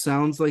he just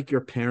sounds like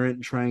your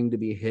parent trying to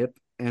be hip,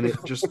 and it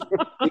just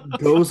it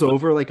goes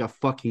over like a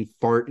fucking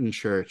fart in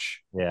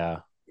church. Yeah,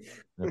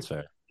 that's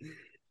fair.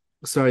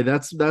 Sorry,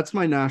 that's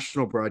my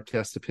national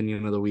broadcast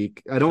opinion of the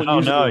week. I don't.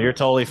 No, you're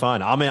totally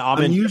fine. I'm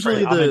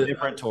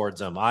indifferent towards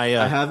them. I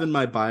have in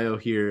my bio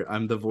here,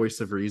 I'm the voice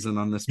of reason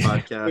on this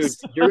podcast.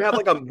 Dude, you have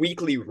like a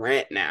weekly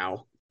rant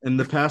now. In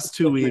the past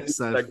 2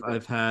 weeks,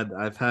 I've had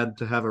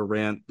to have a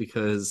rant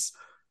because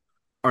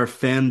our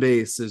fan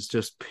base is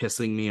just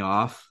pissing me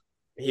off.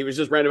 He was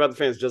just ranting about the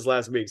fans just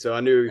last week, so I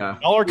knew. Yeah.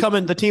 Y'all are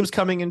coming. The team's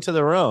coming into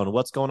their own.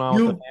 What's going on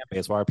with the fan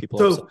base? Why are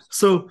people upset?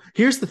 So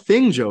here's the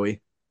thing,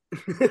 Joey.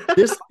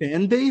 This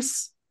fan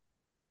base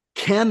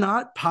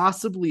cannot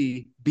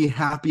possibly be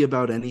happy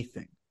about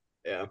anything.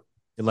 Yeah.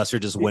 Unless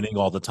you're just winning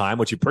all the time,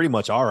 which you pretty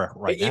much are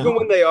right now. Even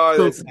when they are.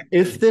 So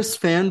if this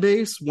fan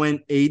base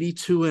went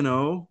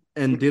 82-0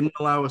 and didn't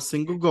allow a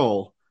single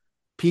goal,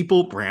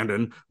 people,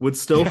 Brandon, would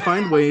still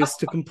find ways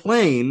to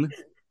complain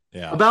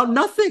about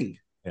nothing.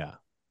 Yeah.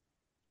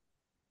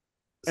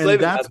 And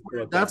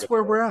that's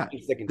where we're at.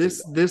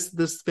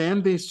 This fan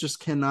base just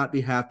cannot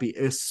be happy,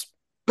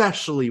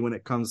 especially when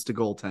it comes to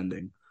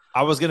goaltending.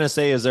 I was gonna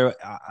say,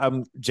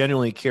 I'm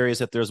genuinely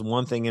curious if there's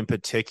one thing in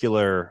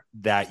particular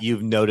that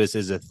you've noticed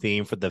is a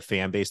theme for the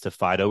fan base to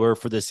fight over.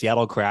 For the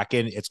Seattle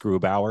Kraken, it's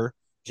Grubauer.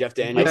 Jeff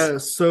Daniels. Yeah,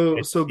 so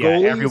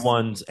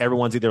goalies,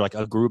 everyone's either like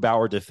a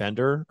Grubauer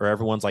defender or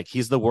everyone's like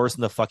he's the worst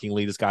in the fucking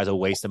league. This guy's a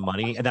waste of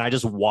money. And then I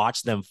just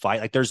watch them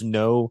fight. Like there's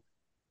no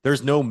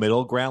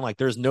middle ground. Like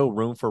there's no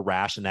room for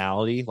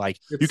rationality. Like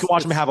you can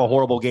watch them have a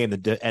horrible game,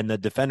 and the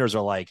defenders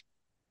are like,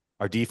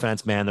 our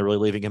defense, man, they're really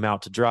leaving him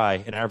out to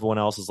dry. And everyone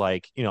else is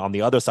like, on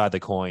the other side of the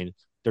coin,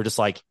 they're just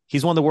like,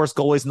 he's one of the worst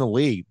goalies in the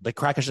league. The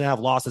Kraken shouldn't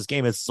have lost this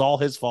game. It's all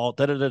his fault.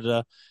 Da, da, da,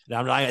 da.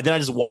 And then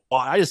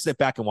I just sit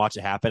back and watch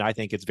it happen. I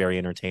think it's very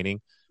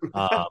entertaining.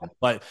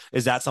 But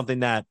is that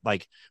something that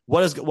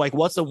what's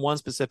the one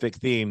specific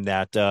theme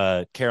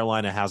that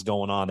Carolina has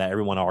going on that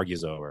everyone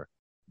argues over?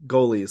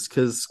 Goalies,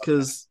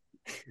 because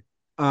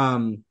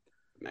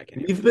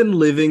we've been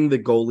living the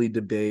goalie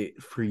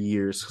debate for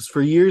years. Because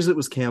for years it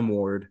was Cam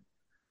Ward,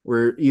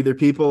 where either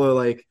people are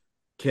like,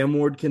 Cam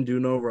Ward can do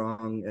no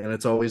wrong, and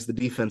it's always the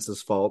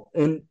defense's fault.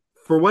 And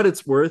for what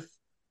it's worth,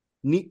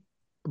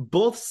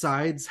 both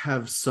sides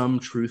have some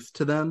truth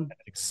to them.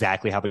 That's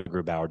exactly how the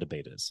Grubauer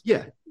debate is.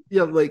 Yeah.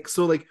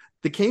 The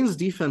Canes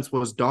defense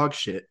was dog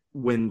shit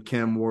when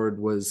Cam Ward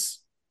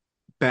was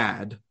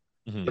bad,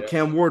 but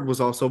Cam Ward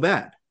was also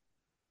bad.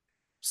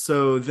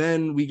 So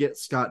then we get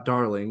Scott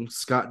Darling.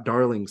 Scott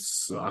Darling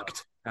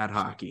sucked at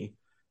hockey.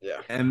 Yeah.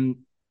 And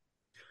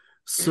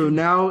so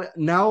now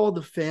all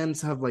the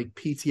fans have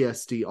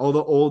PTSD. All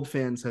the old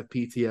fans have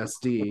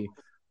PTSD.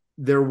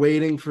 They're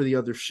waiting for the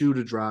other shoe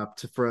to drop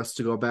for us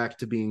to go back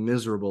to being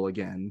miserable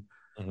again.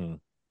 Mm-hmm.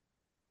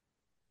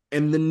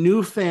 And the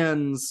new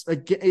fans,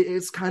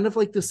 it's kind of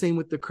like the same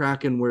with the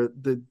Kraken, where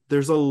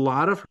there's a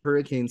lot of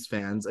Hurricanes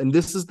fans, and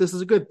this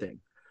is a good thing.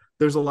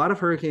 There's a lot of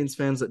Hurricanes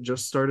fans that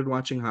just started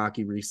watching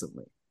hockey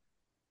recently.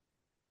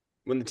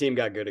 When the team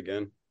got good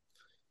again.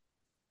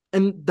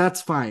 And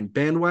that's fine.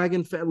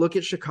 Bandwagon look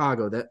at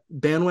Chicago. That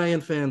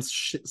bandwagon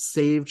fans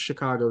saved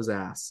Chicago's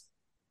ass.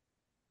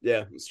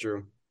 Yeah, it's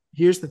true.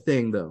 Here's the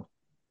thing, though.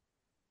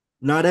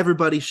 Not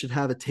everybody should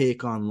have a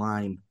take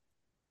online.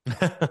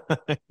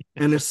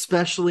 And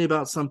especially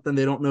about something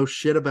they don't know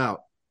shit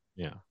about.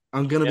 Yeah.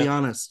 I'm going to be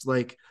honest.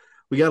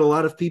 We got a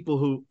lot of people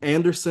who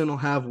Anderson will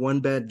have one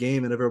bad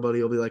game and everybody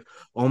will be like,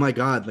 oh my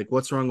God,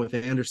 what's wrong with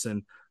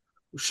Anderson?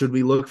 Should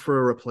we look for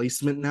a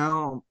replacement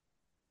now?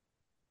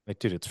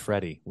 Dude, it's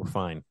Freddie. We're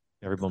fine.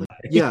 Everyone.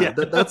 Yeah.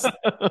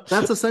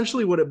 That's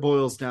essentially what it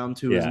boils down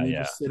to. Is me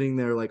just sitting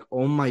there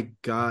oh my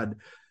God,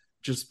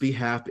 just be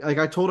happy.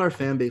 I told our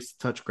fan base to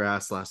touch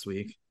grass last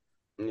week.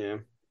 Yeah.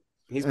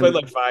 He's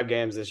played 5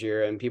 games this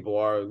year and people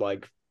are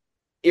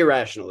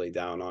irrationally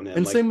down on him.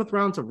 And same with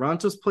Raanta.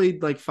 Ranta's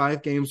played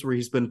 5 games where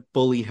he's been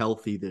fully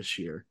healthy this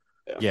year.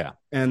 Yeah.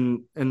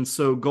 And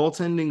so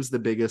goaltending's the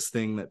biggest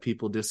thing that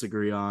people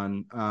disagree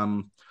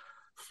on.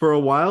 For a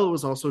while, it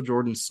was also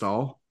Jordan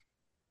Staal,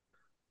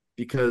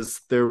 because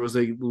there was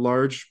a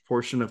large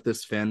portion of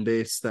this fan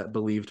base that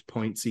believed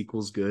points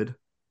equals good.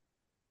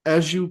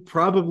 As you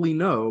probably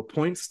know,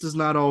 points does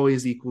not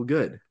always equal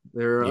good.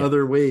 There are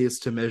other ways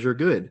to measure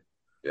good.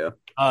 Yeah.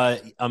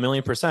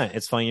 1,000,000%.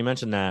 It's funny you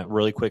mentioned that.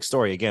 Really quick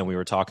story. Again, we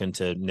were talking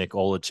to Nick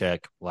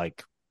Olachek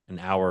an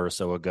hour or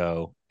so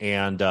ago,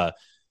 and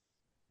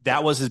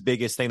that was his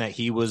biggest thing that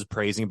he was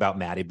praising about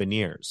Matty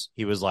Beniers.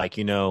 He was like,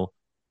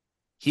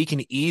 he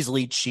can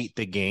easily cheat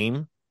the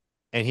game.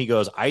 And he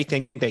goes, I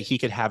think that he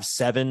could have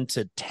 7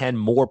 to 10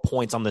 more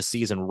points on the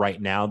season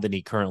right now than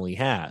he currently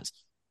has.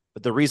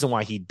 But the reason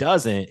why he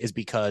doesn't is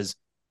because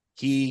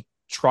he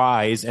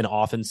tries and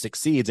often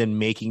succeeds in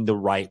making the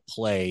right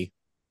play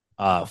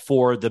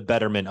for the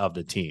betterment of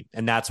the team.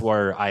 And that's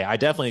where I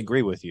definitely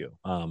agree with you.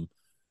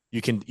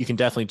 You can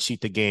definitely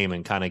cheat the game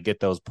and kind of get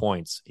those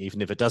points,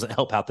 even if it doesn't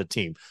help out the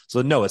team.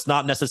 So no, it's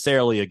not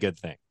necessarily a good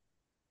thing.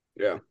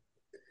 Yeah.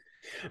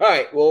 All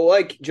right. Well,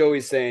 like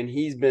Joey's saying,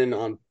 he's been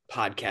on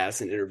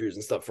podcasts and interviews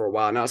and stuff for a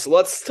while now. So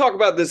let's talk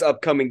about this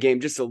upcoming game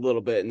just a little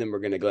bit, and then we're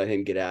going to let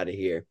him get out of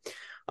here.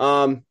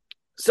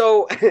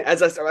 So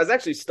as I was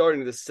actually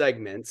starting this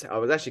segment, I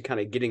was actually kind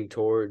of getting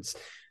towards,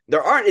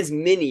 there aren't as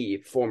many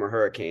former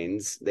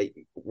Hurricanes that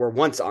were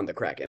once on the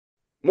Kraken.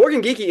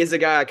 Morgan Geekie is a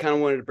guy I kind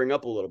of wanted to bring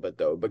up a little bit,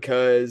 though,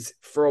 because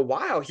for a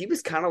while he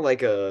was kind of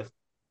like a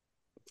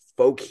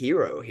folk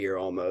hero here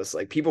almost.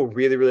 People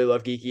really, really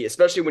love Geekie,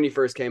 especially when he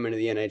first came into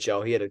the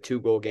NHL. He had a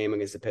 2-goal game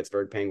against the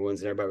Pittsburgh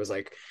Penguins, and everybody was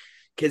like,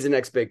 kid's the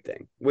next big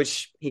thing,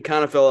 which he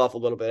kind of fell off a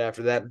little bit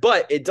after that.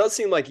 But it does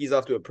seem like he's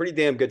off to a pretty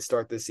damn good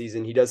start this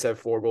season. He does have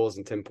 4 goals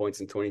and 10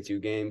 points in 22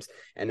 games.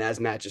 And as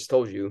Matt just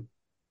told you,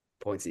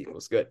 points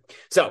equals good.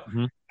 So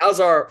how's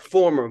our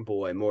former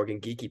boy,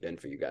 Morgan Geekie, been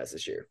for you guys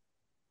this year?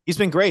 He's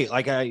been great.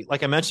 Like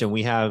I mentioned,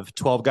 we have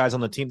 12 guys on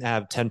the team that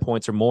have 10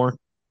 points or more.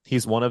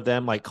 He's one of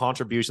them.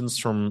 Contributions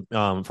from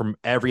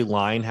every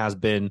line has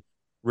been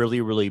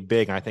really, really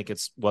big. And I think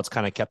it's what's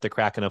kind of kept the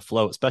Kraken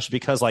afloat, especially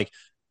because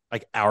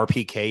our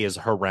PK is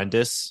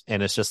horrendous.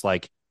 And it's just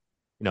the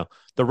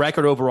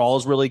record overall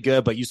is really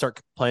good, but you start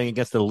playing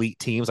against the elite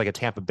teams like a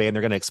Tampa Bay and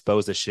they're going to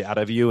expose the shit out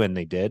of you. And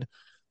they did.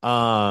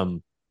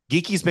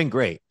 Geeky's been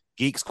great.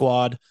 Geek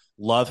Squad,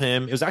 love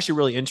him. It was actually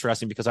really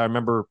interesting because I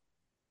remember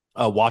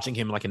watching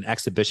him like an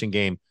exhibition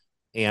game,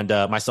 and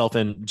myself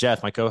and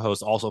Jeff, my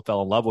co-host, also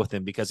fell in love with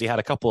him because he had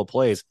a couple of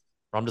plays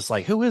where I'm just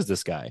like, who is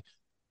this guy?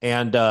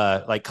 And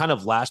like kind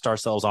of latched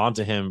ourselves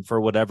onto him for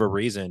whatever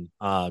reason,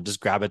 just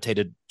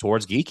gravitated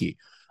towards Geeky.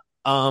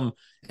 And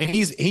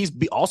he's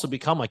also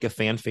become like a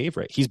fan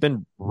favorite. He's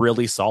been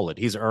really solid.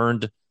 He's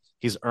earned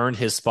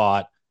his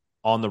spot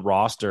on the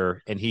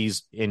roster, and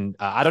he's in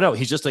I don't know,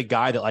 he's just a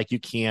guy that like you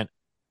can't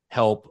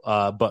help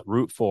but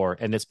root for,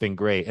 and it's been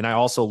great. And I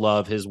also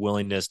love his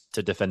willingness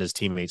to defend his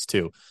teammates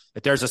too.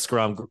 If there's a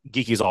scrum,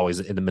 Geeky's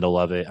always in the middle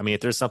of it. I mean, if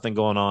there's something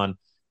going on,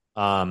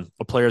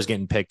 a player's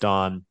getting picked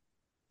on,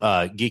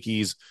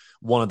 Geeky's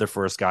one of the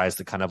first guys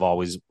to kind of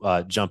always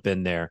jump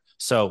in there.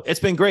 So it's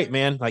been great,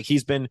 man. Like,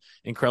 he's been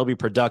incredibly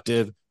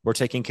productive. We're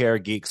taking care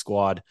of Geek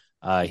Squad.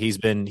 He's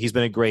been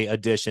a great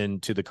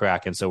addition to the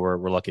Kraken, so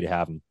we're lucky to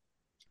have him.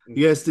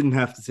 You guys didn't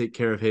have to take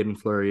care of Hayden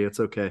Fleury. It's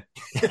okay.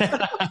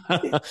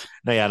 No,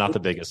 yeah, not the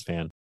biggest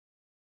fan.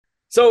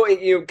 So,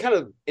 kind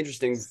of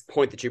interesting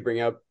point that you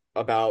bring up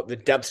about the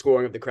depth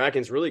scoring of the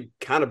Kraken's really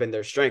kind of been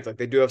their strength. Like,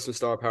 they do have some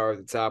star power at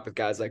the top with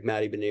guys like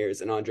Matty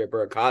Beniers and Andre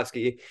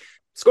Burakovsky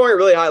scoring at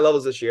really high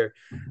levels this year.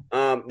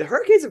 The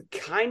Hurricanes have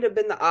kind of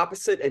been the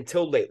opposite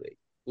until lately.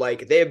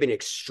 Like, they have been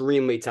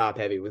extremely top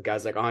heavy with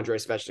guys like Andrei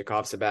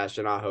Svechnikov,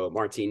 Sebastian Aho,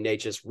 Martin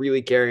Necas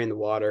really carrying the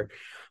water.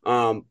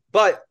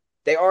 But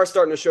they are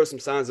starting to show some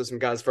signs of some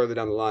guys further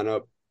down the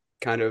lineup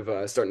kind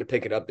of starting to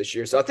pick it up this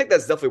year. So I think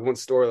that's definitely one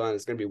storyline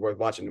that's going to be worth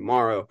watching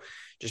tomorrow,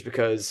 just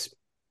because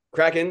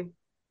Kraken,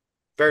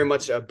 very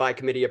much a by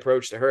committee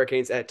approach. The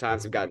Hurricanes at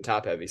times have gotten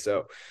top heavy.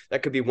 So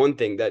that could be one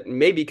thing that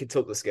maybe could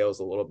tilt the scales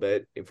a little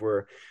bit if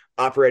we're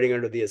operating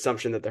under the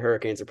assumption that the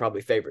Hurricanes are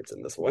probably favorites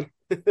in this one.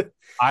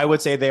 I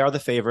would say they are the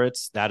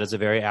favorites. That is a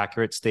very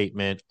accurate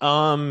statement.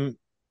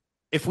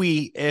 If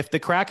the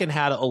Kraken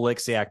had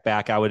Oleksiak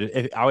back, I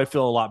would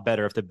feel a lot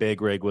better if the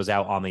big rig was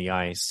out on the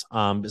ice.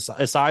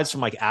 Aside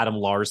from like Adam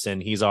Larson,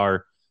 he's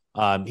the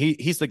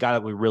guy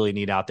that we really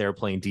need out there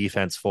playing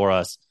defense for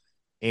us.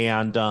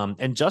 And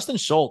Justin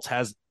Schultz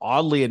has,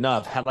 oddly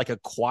enough, had like a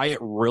quiet,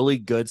 really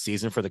good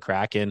season for the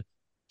Kraken.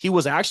 He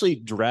was actually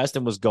dressed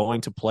and was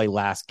going to play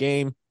last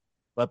game,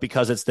 but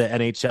because it's the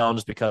NHL and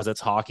just because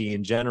it's hockey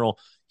in general,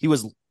 he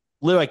was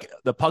literally like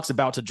the puck's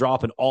about to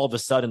drop, and all of a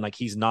sudden, like,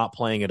 he's not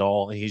playing at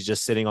all, and he's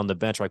just sitting on the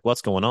bench, like,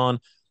 what's going on?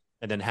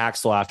 And then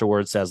Haxel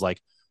afterwards says,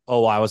 like,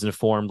 oh, I was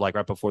informed, like,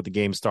 right before the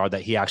game started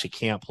that he actually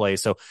can't play.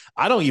 So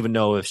I don't even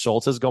know if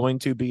Schultz is going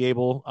to be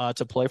able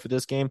to play for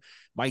this game.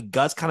 My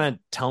guts kind of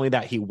tell me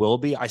that he will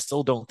be. I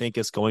still don't think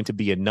it's going to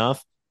be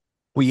enough.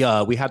 We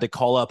had to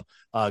call up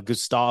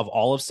Gustav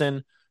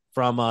Olofsson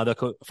from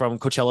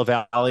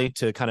Coachella Valley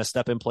to kind of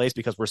step in place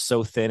because we're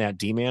so thin at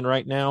D-man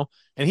right now.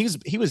 And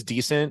he was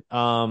decent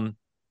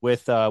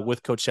with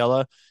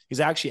Coachella. He's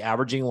actually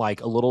averaging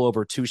like a little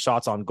over 2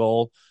 shots on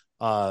goal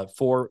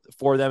for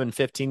them in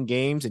 15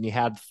 games, and he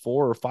had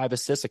 4 or 5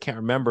 assists. I can't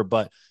remember,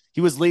 but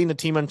he was leading the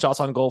team in shots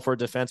on goal for a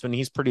defenseman.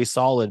 He's pretty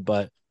solid,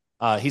 but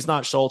he's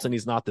not Schultz and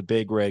he's not the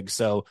big rig.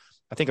 So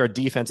I think our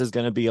defense is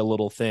going to be a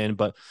little thin,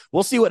 but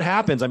we'll see what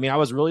happens. I mean, I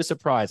was really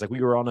surprised. Like,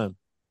 we were on a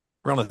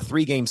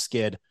 3-game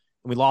skid,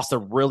 and we lost a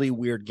really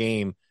weird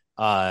game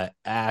at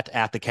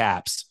the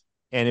Caps.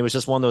 And it was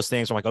just one of those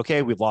things where I'm like,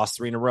 okay, we've lost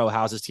 3 in a row.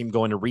 How's this team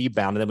going to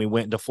rebound? And then we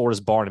went into Florida's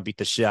barn and beat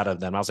the shit out of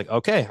them. I was like,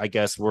 okay, I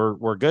guess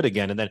we're good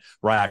again. And then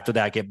right after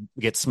that,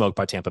 get smoked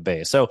by Tampa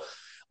Bay. So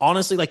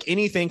honestly, like,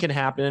 anything can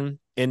happen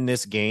in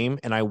this game,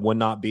 and I would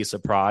not be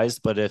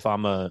surprised. But if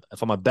I'm a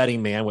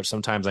betting man, which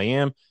sometimes I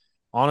am,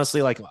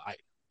 honestly, like,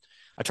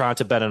 I try not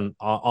to bet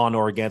on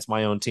or against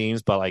my own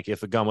teams, but like,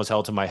 if a gun was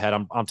held to my head,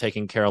 I'm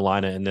taking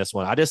Carolina in this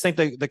one. I just think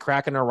the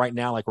Kraken are right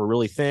now, like, we're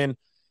really thin.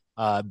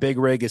 Big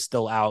Rig is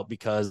still out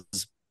because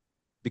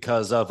of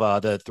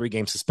the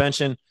 3-game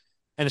suspension.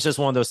 And it's just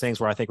one of those things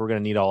where I think we're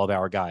going to need all of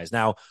our guys.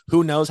 Now,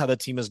 who knows how the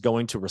team is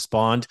going to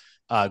respond?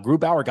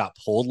 Grubauer got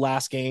pulled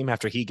last game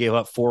after he gave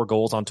up 4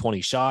 goals on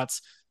 20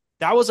 shots.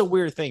 That was a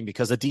weird thing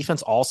because the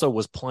defense also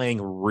was playing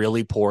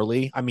really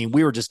poorly. I mean,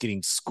 we were just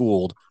getting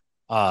schooled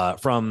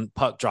from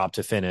puck drop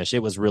to finish.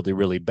 It was really,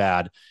 really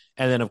bad.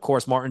 And then, of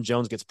course, Martin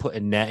Jones gets put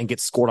in net and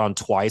gets scored on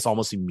twice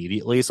almost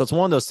immediately. So it's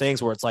one of those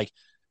things where it's like,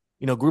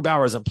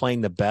 Grubauer isn't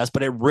playing the best,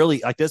 but it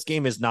really, like, this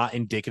game is not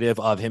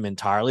indicative of him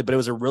entirely, but it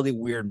was a really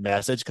weird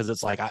message because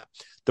it's like,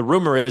 the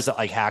rumor is that,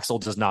 like,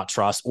 Haxel does not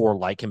trust or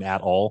like him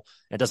at all.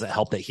 It doesn't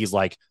help that he's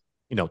like,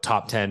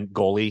 top 10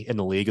 goalie in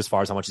the league as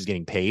far as how much he's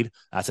getting paid.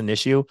 That's an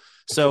issue.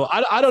 So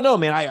I don't know,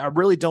 man. I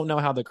really don't know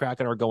how the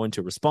Kraken are going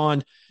to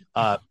respond.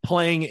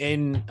 Playing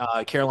in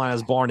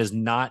Carolina's barn is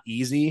not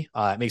easy.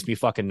 It makes me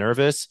fucking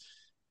nervous.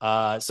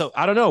 So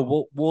I don't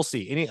know. We'll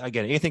see.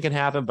 Anything can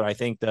happen, but I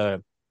think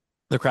the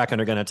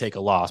Kraken are going to take a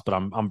loss, but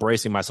I'm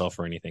bracing myself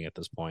for anything at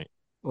this point.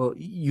 Well,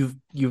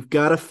 you've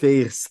got to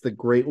face the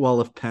Great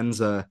Wall of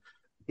Penza,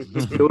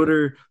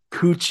 Pyotr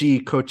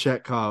Kuchi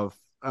Kochetkov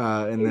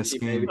in this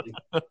game.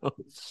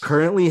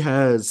 Currently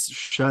has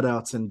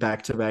shutouts in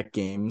back-to-back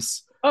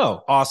games.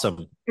 Oh,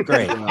 awesome.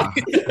 Great.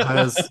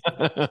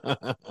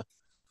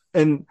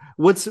 And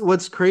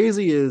what's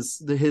crazy is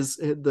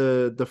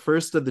the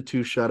first of the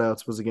two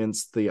shutouts was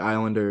against the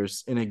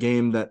Islanders in a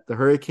game that the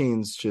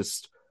Hurricanes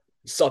just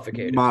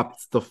suffocated,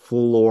 mopped the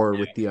floor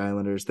with the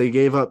Islanders.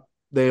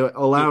 They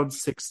allowed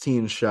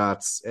 16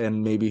 shots,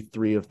 and maybe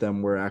 3 of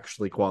them were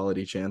actually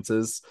quality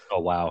chances.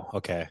 Oh wow.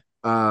 Okay.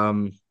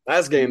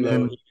 Last game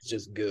though, he was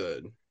just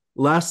good.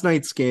 Last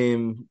night's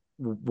game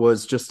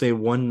was just a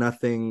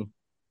 1-0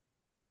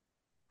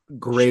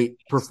 great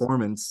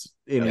performance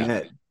in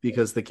net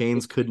because the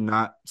Canes could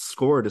not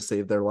score to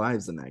save their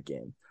lives in that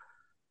game.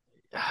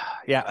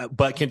 Yeah,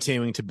 but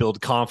continuing to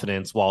build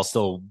confidence while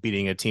still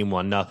beating a team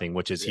 1-0,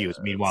 which is huge.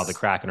 Meanwhile, the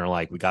Kraken are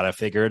like, we got to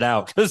figure it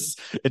out because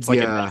it's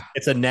like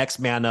it's a next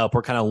man up.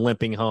 We're kind of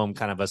limping home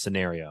kind of a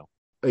scenario.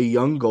 A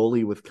young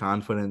goalie with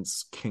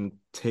confidence can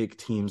take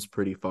teams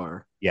pretty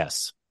far.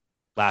 Yes.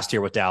 Last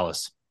year with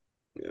Dallas.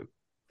 Yeah.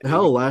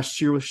 Hell, last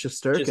year with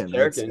Shesterkin.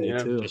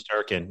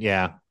 Shesterkin,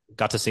 yeah.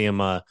 Got to see him.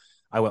 I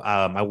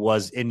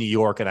was in New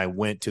York and I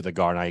went to the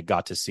Garden. I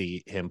got to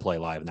see him play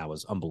live, and that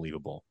was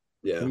unbelievable.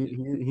 Yeah,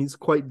 he's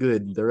quite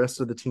good. The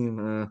rest of the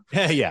team,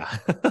 yeah.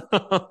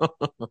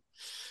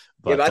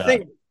 But I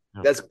think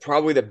that's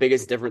probably the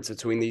biggest difference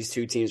between these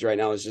two teams right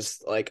now is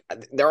just like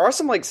there are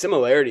some like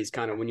similarities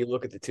kind of when you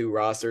look at the two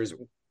rosters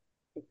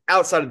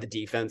outside of the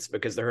defense,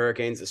 because the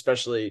Hurricanes,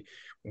 especially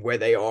where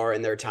they are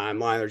in their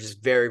timeline, they're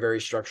just very,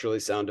 very structurally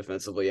sound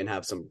defensively and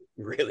have some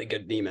really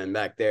good D-men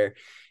back there.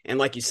 And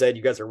like you said,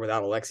 you guys are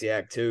without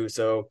Alexiak too.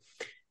 So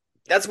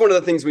that's one of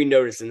the things we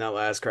noticed in that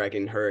last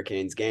Kraken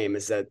Hurricanes game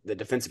is that the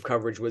defensive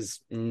coverage was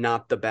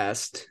not the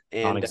best.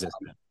 And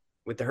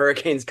with the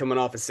Hurricanes coming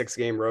off a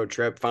 6-game road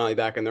trip, finally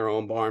back in their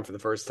own barn for the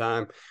first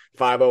time,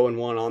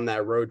 5-0-1 on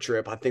that road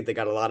trip, I think they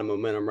got a lot of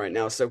momentum right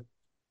now. So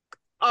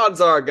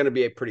odds are going to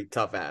be a pretty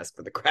tough ask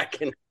for the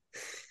Kraken.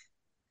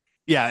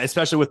 Yeah,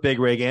 especially with Big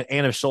Rig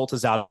and if Schultz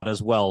is out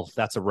as well,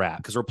 that's a wrap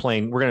because we're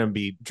going to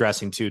be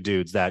dressing 2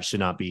 dudes that should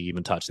not be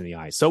even touching the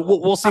ice. So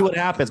we'll see what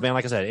happens, man.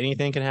 Like I said,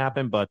 anything can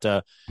happen, but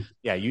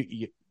yeah,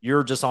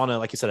 you're just on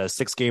like you said, a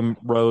 6-game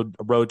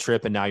road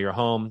trip, and now you're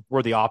home.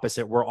 We're the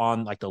opposite. We're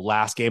on like the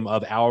last game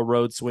of our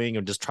road swing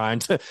and just trying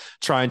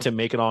to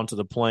make it onto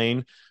the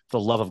plane for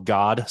the love of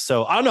God.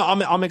 So I don't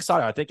know. I'm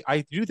excited.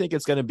 I do think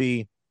it's going to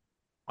be.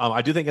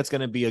 I do think it's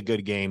going to be a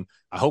good game.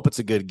 I hope it's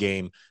a good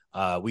game.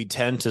 We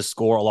tend to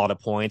score a lot of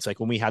points. Like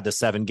when we had the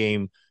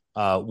 7-game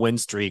win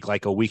streak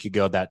like a week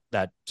ago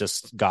that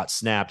just got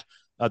snapped.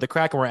 The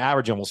Kraken were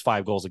averaging almost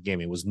 5 goals a game.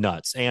 It was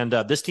nuts. And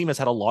this team has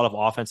had a lot of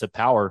offensive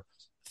power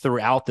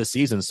throughout the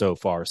season so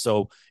far.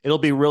 So it'll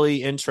be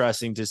really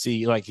interesting to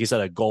see, like you said,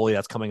 a goalie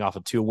that's coming off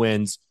of 2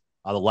 wins,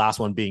 the last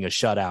one being a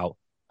shutout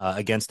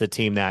against a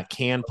team that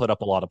can put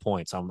up a lot of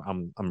points.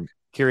 I'm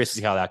curious to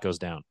see how that goes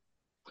down.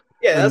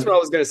 Yeah, that's what I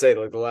was going to say.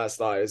 Like the last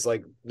thought is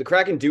like the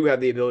Kraken do have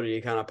the ability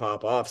to kind of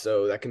pop off.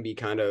 So that can be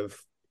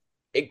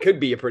it could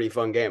be a pretty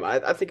fun game.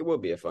 I think it will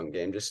be a fun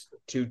game. Just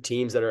 2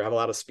 teams that have a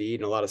lot of speed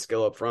and a lot of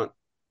skill up front.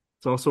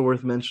 It's also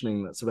worth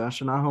mentioning that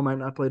Sebastian Aho might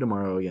not play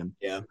tomorrow again.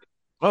 Yeah.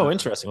 Oh,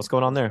 interesting. What's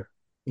going on there?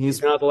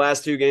 He's been out the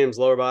last 2 games,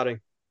 lower body.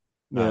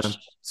 Yeah,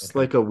 it's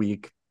like a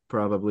week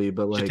probably,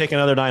 but like take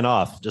another 9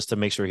 off just to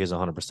make sure he's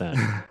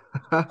 100%.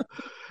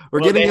 We're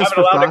getting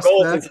Jesper Fast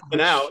back.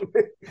 Out.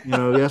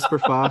 Jesper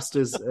Fast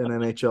is an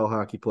NHL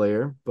hockey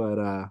player,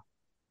 but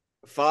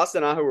Fast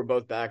and Aho were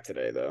both back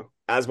today, though,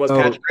 as was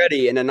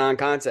Pacioretty in a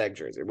non-contact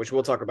jersey, which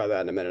we'll talk about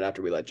that in a minute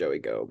after we let Joey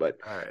go. But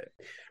all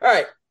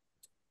right,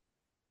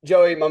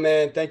 Joey, my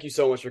man, thank you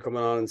so much for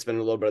coming on and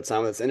spending a little bit of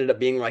time with us. Ended up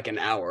being like an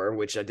hour,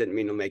 which I didn't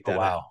mean to make that.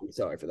 Wow,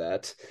 sorry for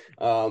that.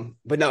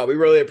 But no, we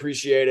really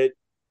appreciate it.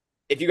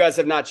 If you guys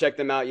have not checked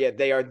them out yet,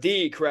 they are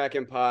the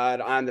Kraken Pod.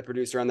 I'm the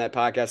producer on that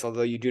podcast,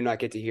 although you do not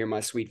get to hear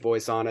my sweet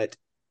voice on it.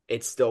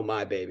 It's still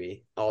my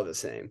baby, all the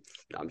same.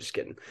 No, I'm just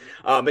kidding.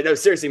 But no,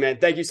 seriously, man,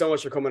 thank you so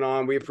much for coming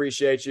on. We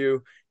appreciate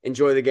you.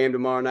 Enjoy the game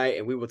tomorrow night,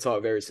 and we will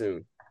talk very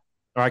soon.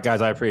 All right,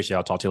 guys, I appreciate it.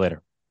 I'll talk to you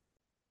later.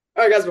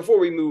 All right, guys, before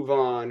we move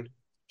on,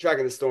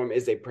 Tracking the Storm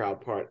is a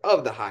proud part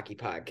of the Hockey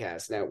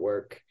Podcast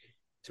Network.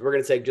 So we're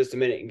going to take just a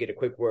minute and get a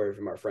quick word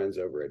from our friends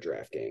over at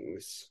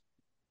DraftKings.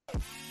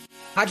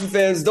 Hockey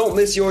fans, don't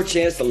miss your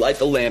chance to light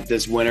the lamp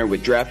this winter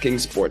with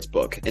DraftKings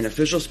Sportsbook, an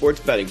official sports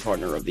betting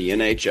partner of the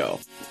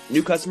NHL.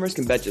 New customers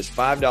can bet just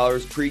 $5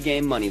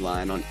 pregame money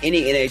line on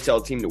any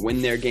NHL team to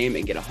win their game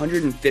and get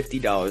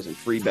 $150 in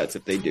free bets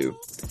if they do.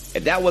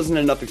 If that wasn't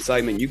enough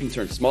excitement, you can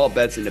turn small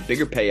bets into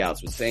bigger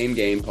payouts with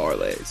same-game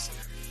parlays.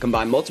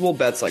 Combine multiple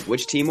bets like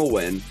which team will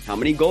win, how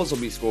many goals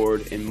will be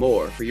scored, and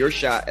more for your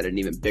shot at an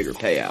even bigger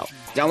payout.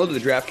 Download the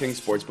DraftKings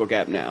Sportsbook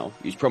app now.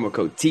 Use promo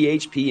code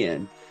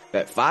THPN.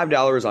 Bet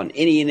 $5 on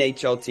any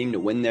NHL team to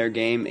win their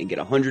game and get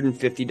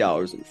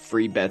 $150 in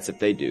free bets if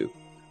they do.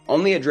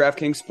 Only at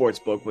DraftKings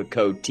Sportsbook with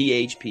code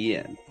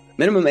THPN.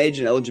 Minimum age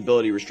and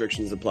eligibility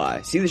restrictions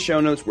apply. See the show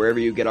notes wherever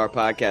you get our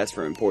podcast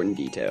for important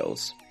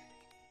details.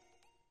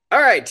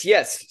 All right,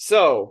 yes.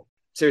 So,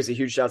 seriously,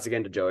 huge shouts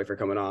again to Joey for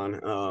coming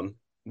on.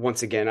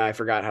 Once again, I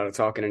forgot how to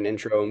talk in an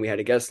intro and we had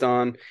a guest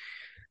on.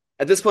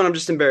 At this point, I'm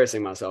just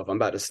embarrassing myself. I'm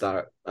about to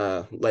start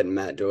letting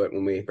Matt do it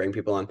when we bring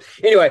people on.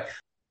 Anyway,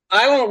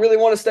 I don't really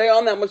want to stay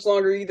on that much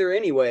longer either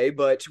anyway,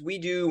 but we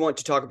do want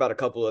to talk about a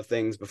couple of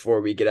things before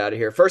we get out of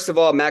here. First of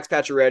all, Max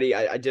Pacioretty,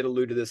 I did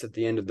allude to this at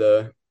the end of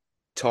the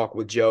talk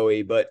with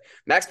Joey, but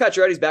Max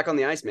Pacioretty's back on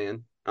the ice,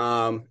 man.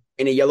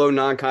 In a yellow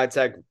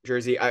non-contact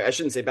jersey. I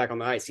shouldn't say back on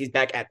the ice. He's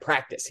back at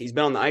practice. He's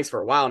been on the ice for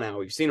a while now.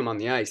 We've seen him on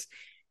the ice.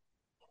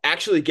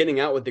 Actually getting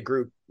out with the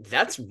group,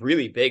 that's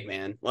really big,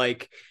 man.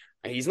 Like,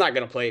 he's not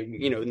going to play,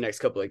 the next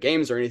couple of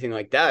games or anything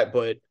like that,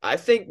 but I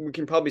think we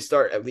can probably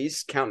start at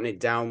least counting it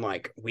down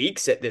like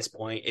weeks at this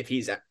point if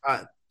he's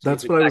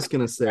that's what I was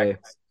going to say.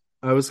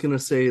 I was going to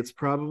say it's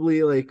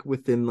probably like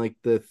within like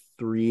the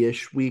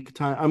 3-ish week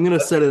time. I'm going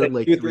to set it at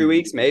like 2-3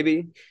 weeks,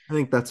 maybe. I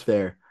think that's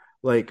fair.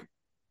 Like,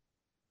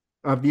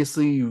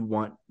 obviously you'd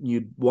want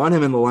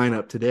him in the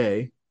lineup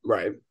today.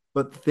 Right.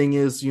 But the thing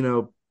is,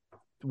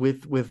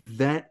 with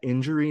that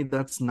injury,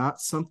 that's not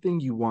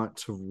something you want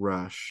to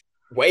rush.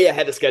 Way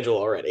ahead of schedule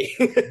already.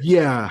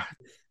 Yeah.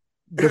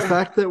 The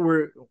fact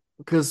that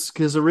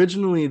because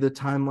originally the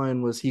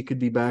timeline was he could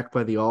be back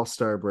by the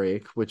All-Star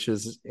break, which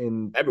is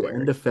in the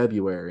end of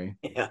February.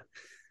 Yeah.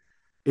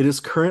 It is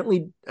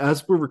currently,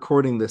 as we're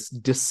recording this,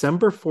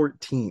 December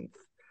 14th.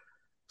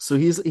 So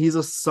he's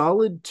a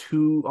solid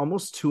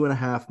almost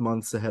 2.5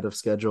 months ahead of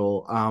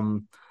schedule.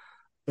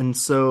 And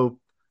so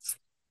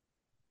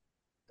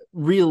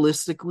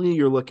realistically,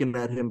 you're looking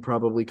at him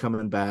probably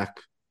coming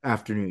back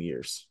after New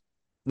Year's.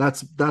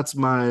 That's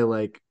my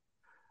like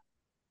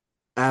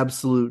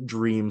absolute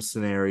dream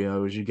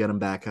scenario is you get him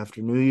back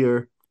after New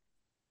Year.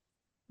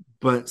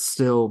 But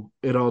still,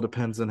 it all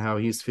depends on how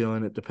he's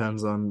feeling. It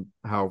depends on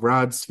how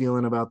Rod's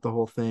feeling about the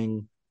whole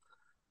thing.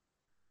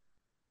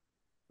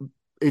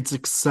 It's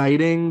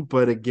exciting,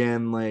 but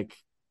again, like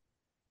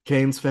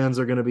Canes fans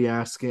are going to be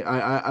asking.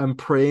 I'm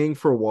praying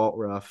for Walt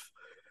Ruff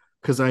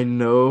because I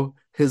know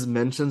his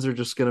mentions are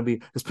just going to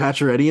be, is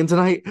Pacioretty in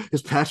tonight?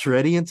 Is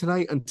Pacioretty in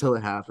tonight? Until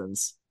it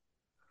happens.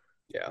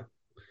 Yeah.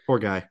 Poor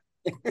guy.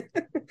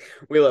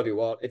 We love you,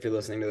 Walt, if you're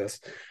listening to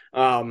this.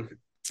 But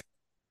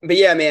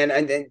yeah, man,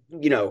 and then,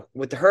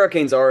 with the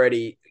Hurricanes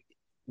already,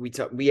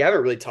 we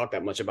haven't really talked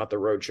that much about the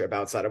road trip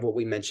outside of what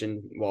we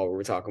mentioned while we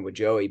were talking with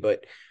Joey,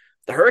 but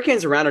the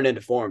Hurricanes are rounded into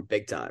form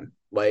big time.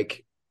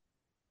 Like,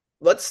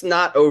 let's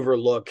not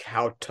overlook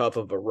how tough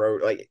of a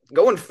road, like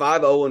going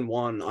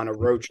 5-0-1 on a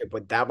road trip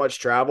with that much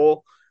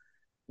travel.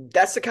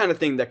 That's the kind of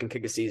thing that can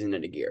kick a season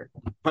into gear,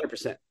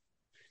 100%.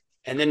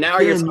 And then now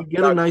you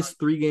get a nice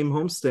 3-game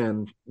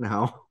homestand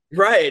now.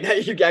 Right.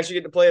 You actually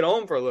get to play at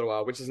home for a little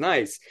while, which is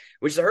nice.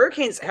 Which the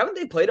Hurricanes, haven't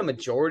they played a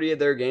majority of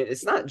their games?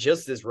 It's not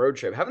just this road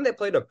trip. Haven't they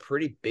played a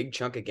pretty big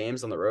chunk of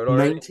games on the road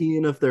already?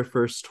 19 of their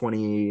first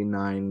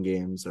 29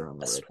 games are on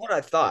the road. That's what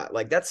I thought.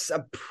 Like, that's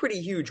a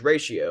pretty huge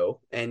ratio.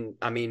 And,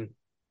 I mean,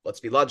 let's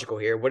be logical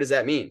here. What does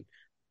that mean?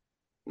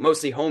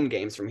 Mostly home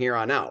games from here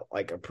on out.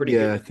 Like, a pretty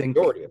good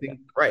majority of them.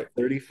 Right.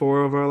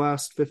 34 of our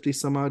last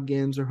 50-some-odd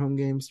games are home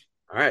games.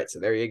 All right, so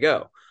there you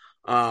go.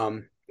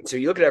 So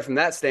you look at it from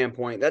that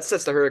standpoint, that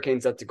sets the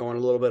Hurricanes up to go on a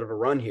little bit of a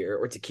run here,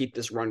 or to keep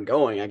this run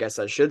going, I guess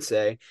I should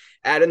say.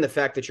 Add in the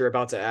fact that you're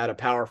about to add a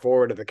power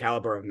forward of the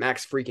caliber of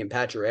Max freaking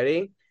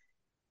Pacioretty,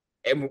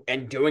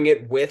 and doing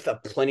it with a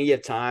plenty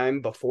of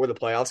time before the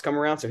playoffs come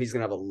around, so he's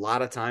going to have a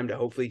lot of time to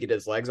hopefully get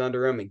his legs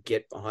under him and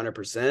get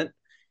 100%.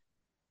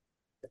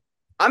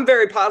 I'm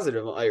very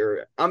positive,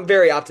 or I'm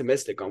very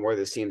optimistic on where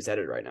this team's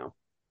headed right now.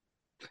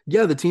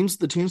 Yeah, the team's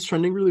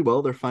trending really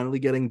well. They're finally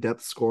getting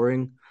depth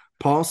scoring.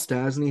 Paul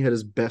Stastny had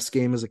his best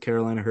game as a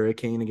Carolina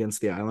Hurricane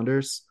against the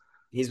Islanders.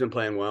 He's been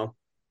playing well.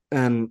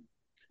 And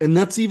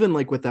that's even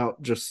like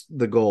without just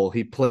the goal.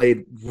 He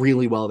played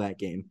really well that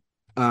game.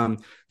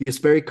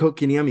 Jesperi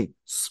Kotkaniemi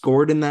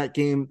scored in that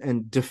game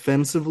and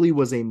defensively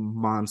was a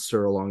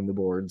monster along the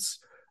boards.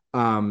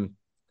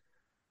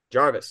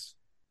 Jarvis,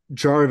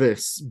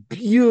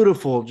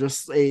 beautiful,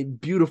 just a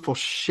beautiful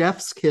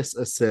chef's kiss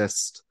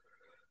assist.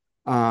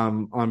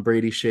 On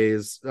Brady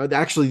Shea's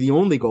actually the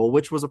only goal,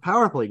 which was a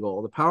power play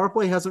goal. The power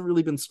play hasn't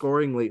really been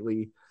scoring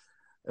lately.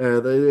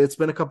 It's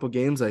been a couple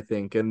games, I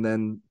think, and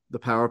then the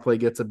power play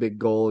gets a big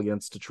goal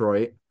against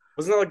Detroit.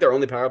 Wasn't that like their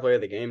only power play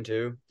of the game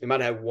too? They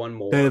might have one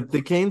more.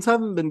 The Canes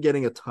haven't been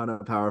getting a ton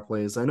of power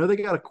plays. I know they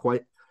got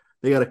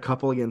a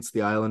couple against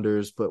the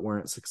Islanders, but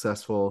weren't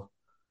successful.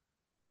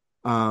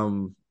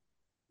 But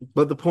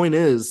the point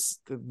is,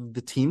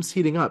 the team's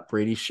heating up.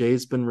 Brady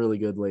Shea's been really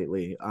good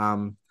lately.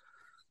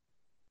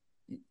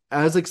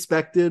 As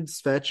expected,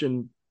 Svetch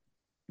and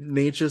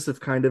Necas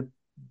have kind of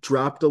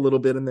dropped a little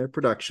bit in their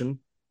production.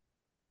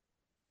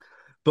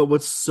 But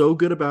what's so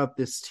good about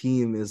this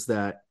team is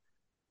that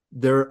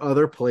there are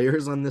other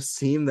players on this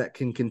team that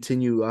can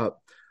continue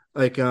up.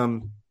 Like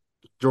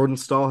Jordan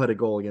Staal had a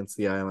goal against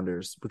the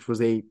Islanders, which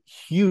was a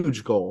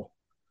huge goal.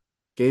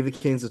 Gave the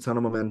Canes a ton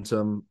of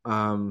momentum.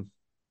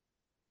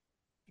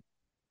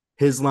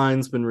 His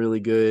line's been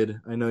really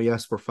good. I know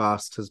Jesper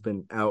Fast has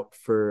been out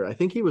I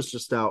think he was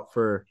just out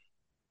for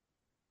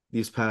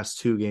these past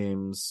 2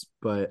 games,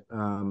 but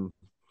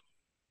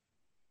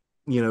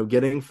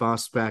getting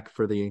Fast back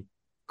for the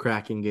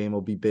Kraken game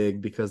will be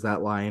big because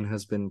that line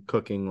has been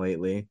cooking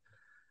lately.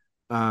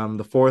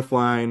 The fourth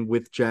line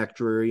with Jack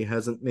Drury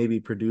hasn't maybe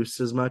produced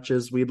as much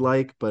as we'd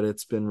like, but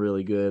it's been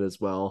really good as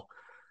well.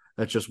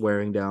 That's just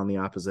wearing down the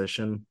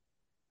opposition.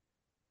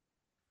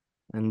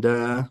 And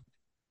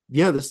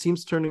this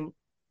team's turning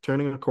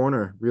a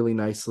corner really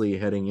nicely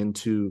heading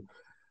into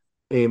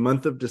a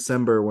month of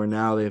December where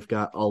now they've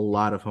got a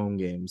lot of home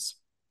games.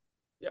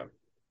 Yeah.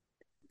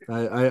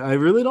 I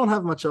really don't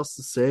have much else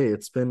to say.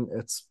 It's been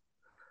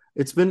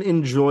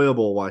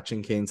enjoyable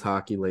watching Canes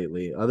hockey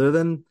lately, other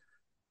than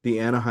the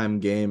Anaheim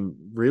game.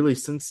 Really,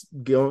 since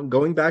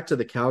going back to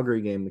the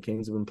Calgary game, the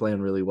Canes have been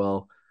playing really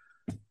well.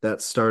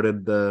 That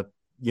started the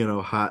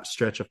hot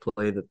stretch of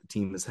play that the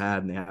team has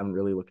had, and they haven't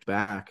really looked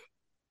back.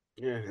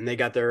 Yeah, and they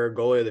got their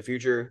goalie of the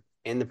future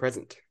and the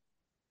present.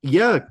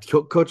 Yeah,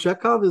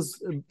 Kochetkov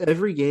is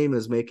every game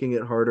is making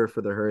it harder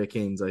for the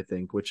Hurricanes, I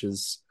think, which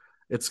is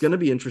it's going to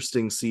be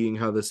interesting seeing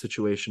how this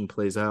situation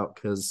plays out,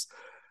 because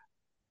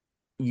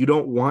you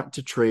don't want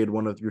to trade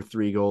one of your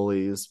three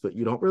goalies, but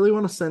you don't really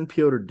want to send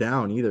Piotr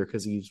down either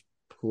because he's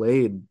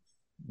played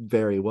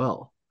very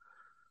well.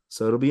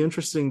 So it'll be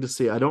interesting to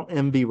see. I don't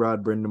envy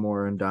Rod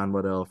Brind'Amour and Don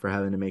Waddell for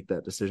having to make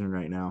that decision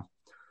right now.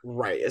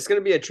 Right. It's going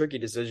to be a tricky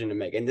decision to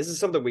make. And this is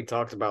something we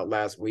talked about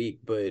last week,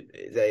 but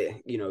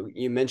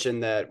you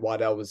mentioned that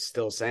Waddell was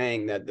still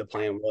saying that the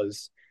plan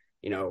was,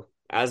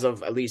 as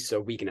of at least a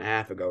week and a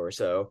half ago or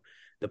so,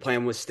 the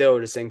plan was still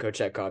to send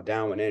Kochetkov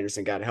down when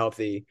Anderson got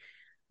healthy.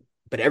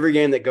 But every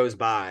game that goes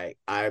by,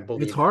 I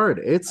believe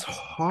it's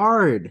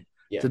hard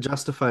to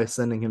justify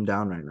sending him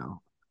down right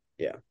now.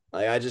 Yeah.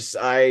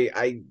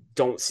 I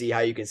don't see how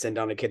you can send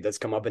down a kid that's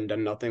come up and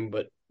done nothing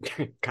but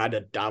kind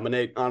of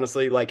dominate,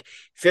 honestly.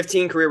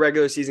 15 career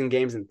regular season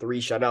games and 3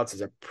 shutouts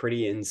is a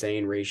pretty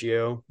insane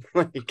ratio.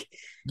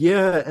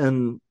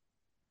 And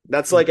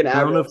that's like an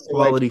average amount of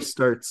quality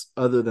starts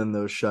other than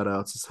those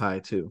shutouts is high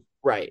too.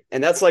 Right.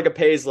 And that's like a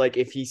pace,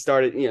 if he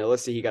started,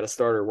 let's say he got a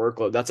starter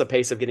workload, that's a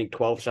pace of getting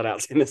 12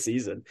 shutouts in the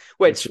season,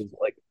 which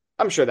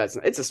I'm sure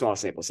it's a small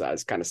sample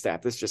size kind of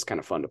stat. That's just kind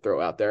of fun to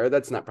throw out there.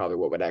 That's not probably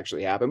what would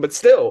actually happen, but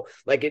still,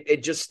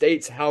 it just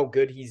states how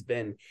good he's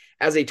been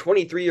as a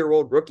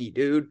 23-year-old rookie,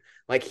 dude.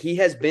 He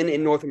has been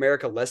in North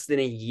America less than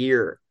a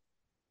year.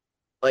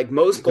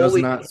 Most goalies does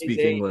not speak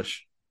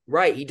English.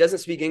 Right. He doesn't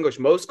speak English.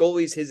 Most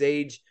goalies his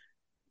age,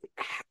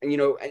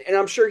 and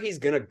I'm sure he's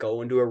going to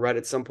go into a rut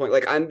at some point.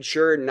 I'm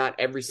sure not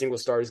every single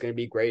start is going to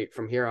be great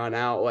from here on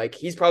out.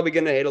 He's probably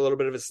going to hit a little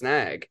bit of a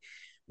snag.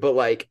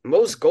 But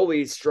most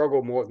goalies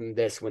struggle more than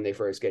this when they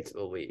first get to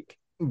the league.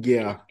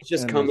 Yeah. He's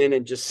just come in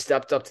and just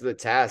stepped up to the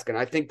task. And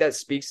I think that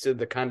speaks to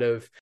the kind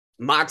of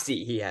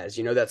moxie he has,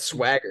 that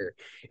swagger.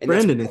 And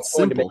Brandon, that's it's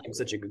simple. To make him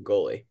such a good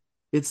goalie.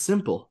 It's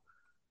simple.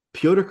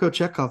 Pyotr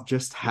Kochetkov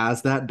just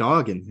has that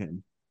dog in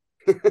him.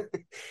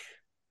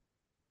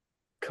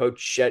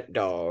 Kochet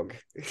dog.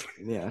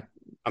 Yeah.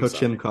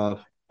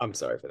 Kochenkov. I'm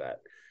sorry for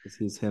that.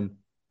 He's him.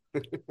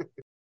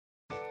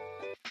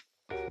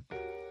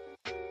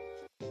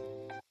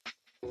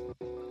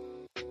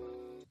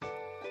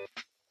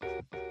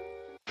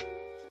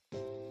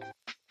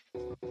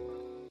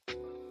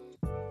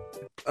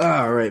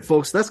 All right,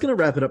 folks, that's going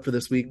to wrap it up for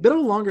this week. Bit of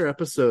a longer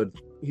episode.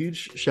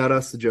 Huge shout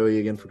outs to Joey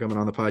again for coming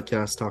on the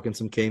podcast, talking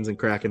some Canes and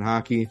Kraken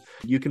hockey.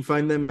 You can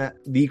find them at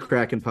the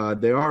Kraken Pod.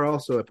 They are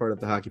also a part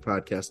of the Hockey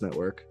Podcast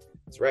Network.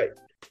 That's right.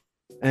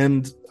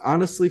 And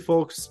honestly,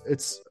 folks,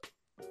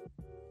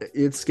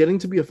 it's getting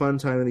to be a fun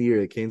time of the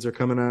year. The Canes are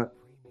coming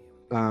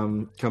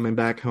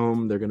back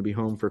home. They're going to be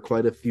home for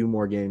quite a few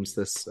more games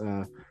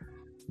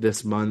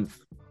this month.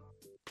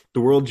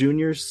 The World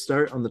Juniors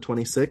start on the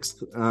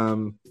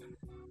 26th.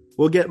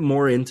 We'll get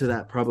more into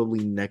that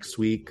probably next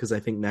week, because I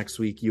think next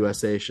week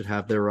USA should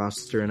have their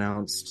roster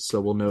announced.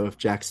 So we'll know if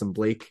Jackson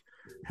Blake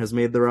has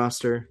made the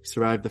roster. He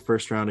survived the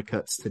first round of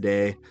cuts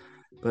today.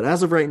 But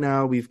as of right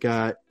now, we've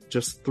got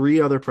just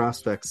 3 other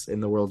prospects in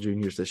the World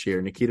Juniors this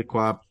year. Nikita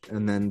Quap,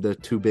 and then the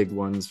 2 big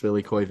ones,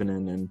 Ville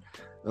Koivunen and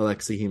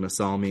Aleksi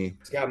Himasalmi.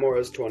 Scott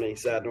Morris, 20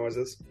 sad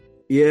noises.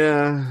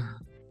 Yeah.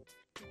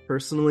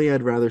 Personally,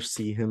 I'd rather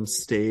see him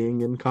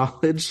staying in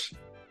college.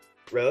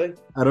 Really?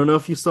 I don't know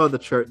if you saw the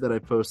chart that I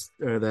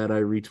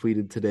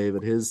retweeted today,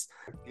 but his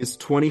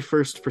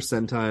 21st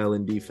percentile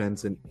in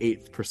defense and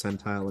 8th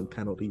percentile in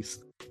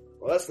penalties.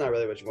 Well, that's not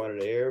really what you wanted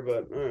to hear,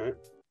 but all right.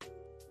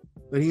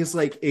 But he's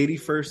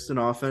 81st in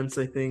offense,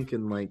 I think,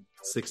 and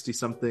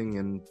 60-something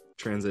in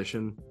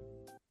transition.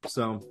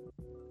 So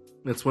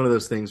it's one of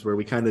those things where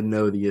we kind of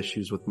know the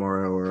issues with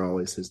Morrow are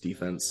always his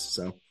defense.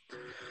 So,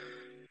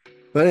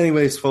 but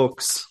anyways,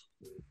 folks,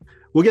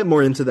 we'll get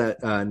more into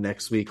that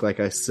next week. Like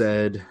I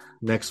said,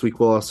 next week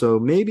we'll also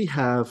maybe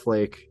have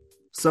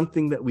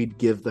something that we'd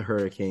give the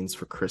Hurricanes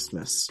for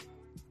Christmas.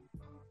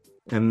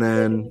 And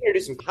then we're gonna do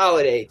some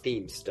holiday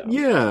themed stuff.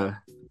 Yeah.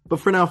 But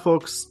for now,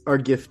 folks, our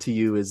gift to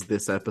you is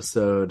this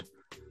episode.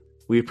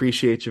 We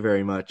appreciate you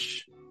very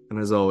much. And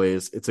as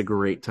always, it's a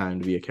great time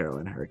to be a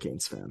Carolina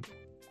Hurricanes fan.